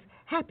pretty wife,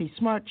 happy,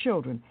 smart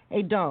children,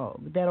 a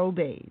dog that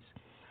obeys.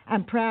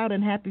 I'm proud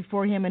and happy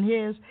for him and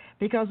his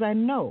because I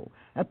know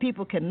a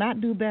people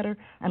cannot do better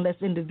unless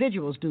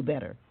individuals do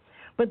better.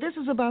 But this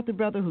is about the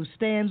brother who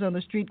stands on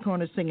the street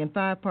corner singing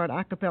 5-part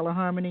a cappella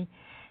harmony,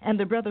 and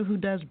the brother who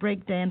does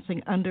break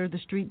dancing under the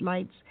street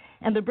lights,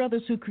 and the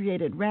brothers who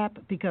created rap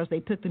because they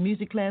took the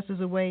music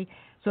classes away,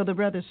 so the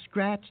brothers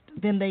scratched,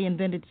 then they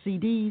invented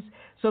CDs,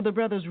 so the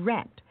brothers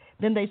rapped,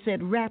 then they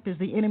said rap is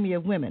the enemy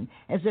of women,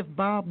 as if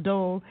Bob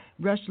Dole,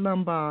 Rush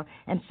Limbaugh,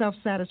 and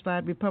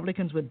self-satisfied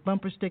Republicans with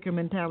bumper sticker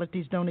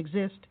mentalities don't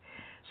exist.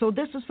 So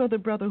this is for the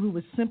brother who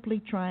was simply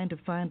trying to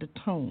find a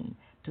tone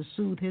to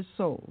soothe his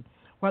soul,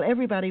 while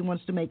everybody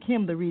wants to make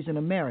him the reason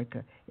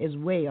America is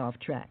way off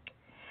track.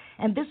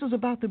 And this is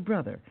about the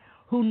brother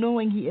who,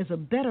 knowing he is a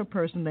better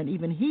person than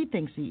even he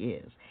thinks he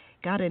is,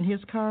 got in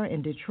his car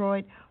in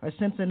Detroit or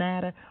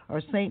Cincinnati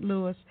or St.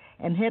 Louis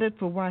and headed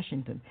for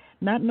Washington,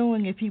 not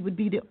knowing if he would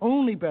be the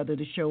only brother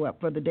to show up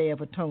for the Day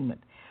of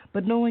Atonement,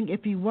 but knowing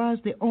if he was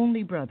the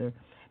only brother,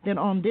 then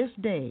on this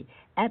day,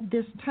 at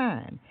this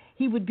time,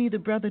 he would be the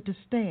brother to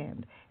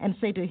stand and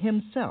say to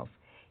himself,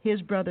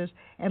 his brothers,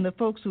 and the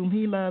folks whom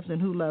he loves and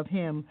who love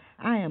him,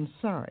 I am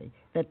sorry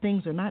that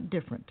things are not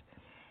different.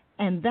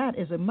 And that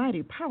is a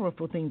mighty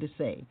powerful thing to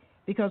say,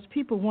 because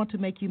people want to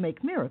make you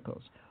make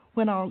miracles,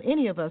 when all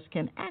any of us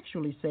can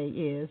actually say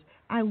is,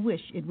 I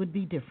wish it would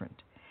be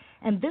different.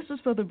 And this is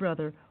for the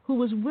brother who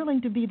was willing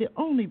to be the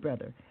only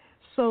brother,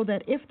 so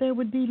that if there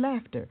would be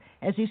laughter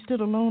as he stood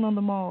alone on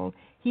the mall,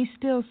 he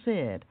still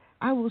said,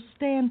 I will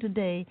stand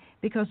today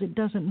because it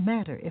doesn't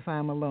matter if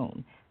I'm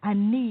alone. I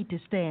need to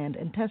stand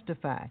and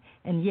testify.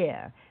 And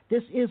yeah,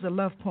 this is a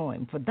love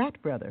poem for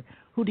that brother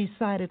who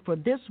decided for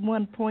this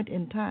one point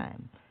in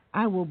time,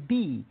 I will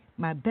be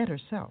my better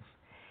self.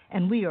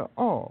 And we are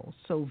all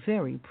so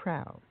very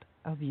proud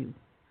of you.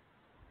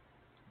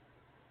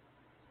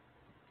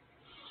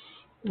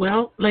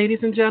 Well, ladies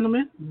and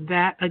gentlemen,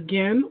 that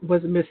again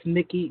was Miss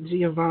Nikki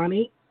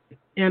Giovanni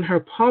in her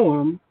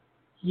poem,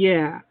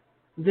 Yeah,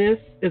 This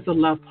is a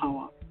Love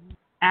Poem.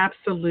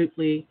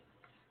 Absolutely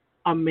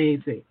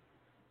amazing.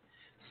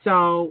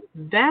 So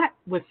that,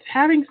 with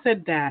having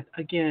said that,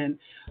 again,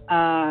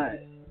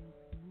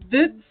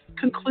 this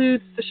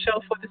concludes the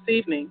show for this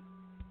evening.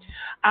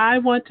 I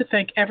want to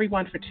thank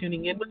everyone for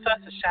tuning in with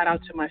us. A shout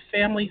out to my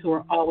family who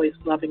are always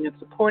loving and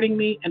supporting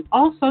me, and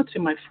also to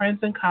my friends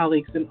and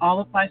colleagues in all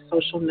of my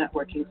social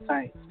networking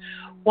sites.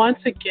 Once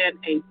again,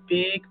 a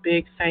big,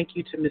 big thank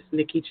you to Miss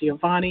Nikki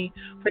Giovanni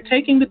for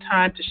taking the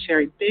time to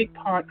share a big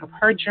part of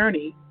her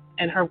journey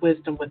and her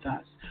wisdom with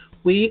us.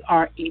 We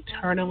are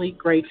eternally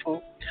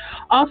grateful.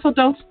 Also,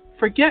 don't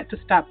forget to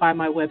stop by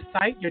my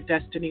website,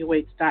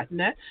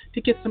 yourdestinyawaits.net,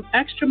 to get some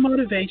extra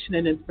motivation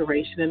and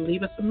inspiration, and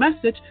leave us a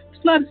message to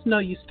let us know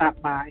you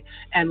stopped by.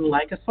 And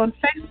like us on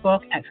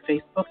Facebook at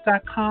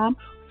facebook.com/A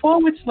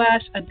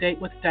Date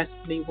with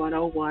Destiny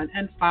 101,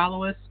 and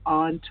follow us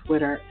on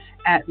Twitter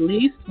at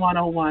least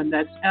 101.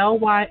 That's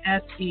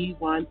LYSE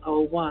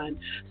 101.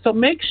 So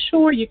make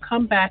sure you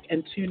come back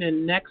and tune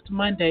in next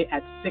Monday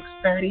at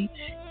 6:30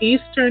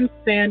 Eastern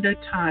Standard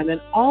Time. And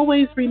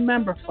always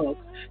remember,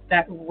 folks,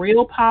 that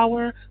real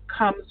power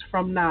comes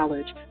from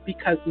knowledge,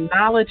 because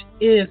knowledge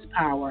is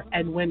power.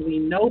 And when we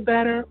know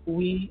better,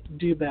 we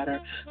do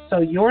better. So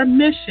your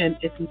mission,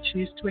 if you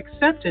choose to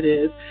accept it,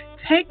 is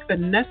take the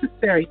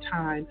necessary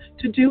time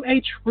to do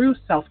a true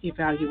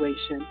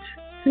self-evaluation.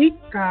 Seek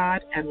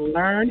God and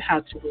learn how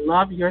to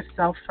love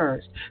yourself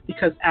first,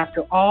 because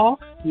after all,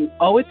 you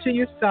owe it to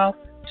yourself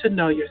to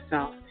know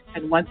yourself.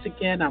 And once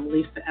again, I'm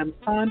Lisa M.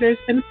 Saunders,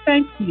 and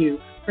thank you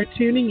for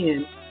tuning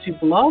in to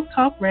Blog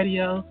Talk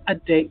Radio's A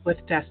Date with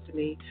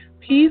Destiny.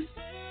 Peace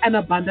and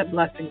abundant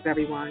blessings,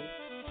 everyone.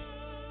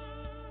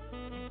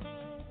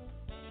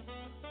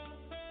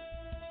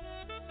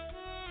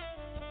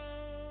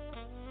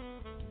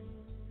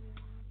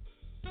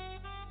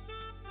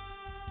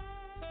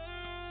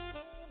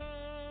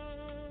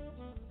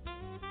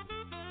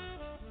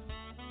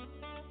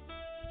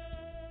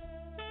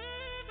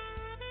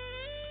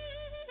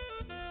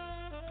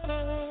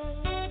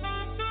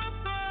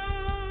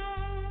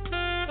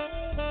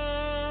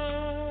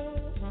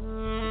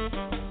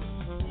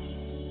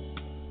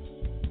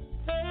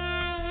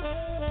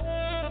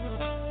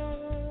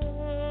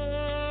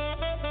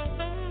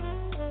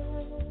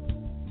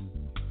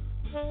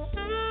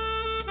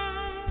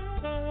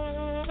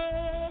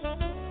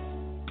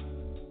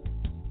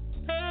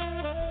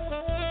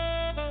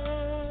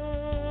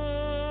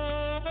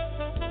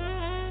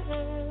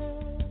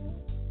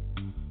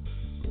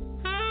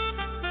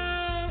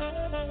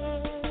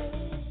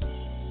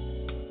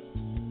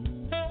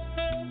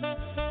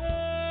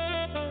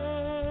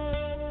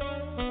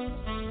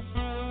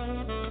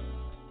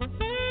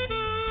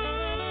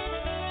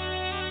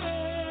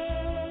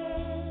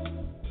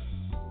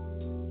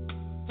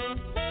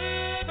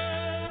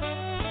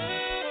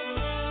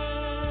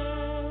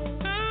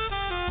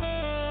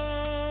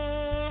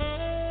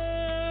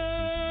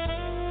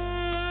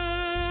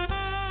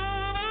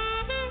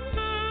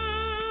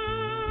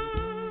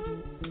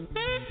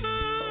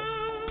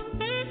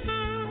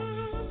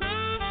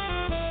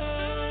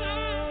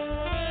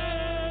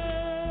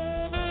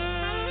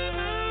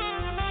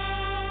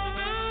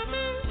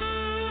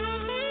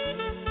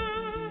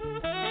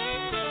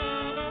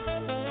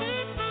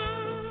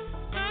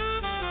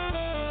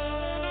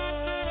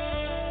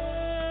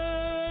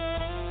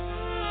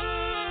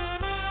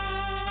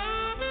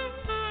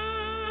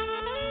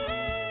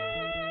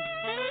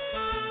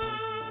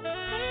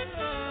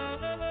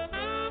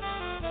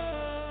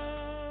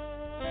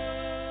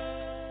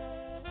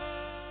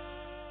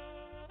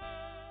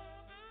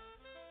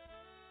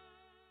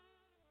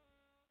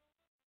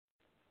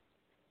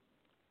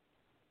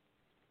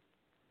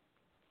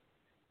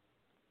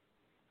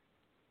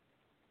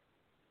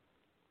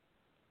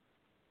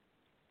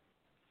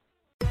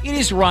 It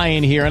is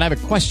Ryan here, and I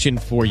have a question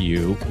for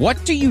you.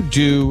 What do you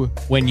do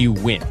when you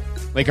win?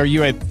 Like, are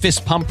you a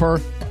fist pumper,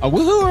 a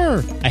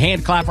woohooer, a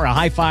hand clapper, a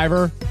high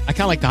fiver? I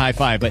kind of like the high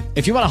five, but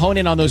if you want to hone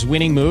in on those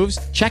winning moves,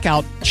 check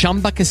out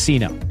Chumba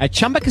Casino. At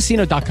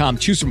ChumbaCasino.com,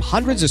 choose from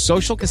hundreds of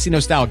social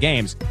casino-style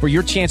games for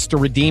your chance to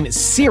redeem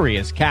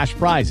serious cash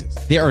prizes.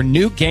 There are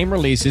new game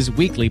releases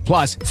weekly,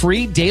 plus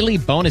free daily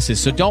bonuses.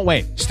 So don't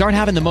wait. Start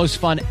having the most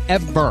fun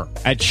ever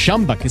at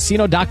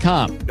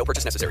ChumbaCasino.com. No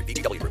purchase necessary.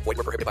 VGW Group. Void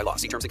where prohibited by law.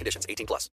 See terms and conditions. 18+.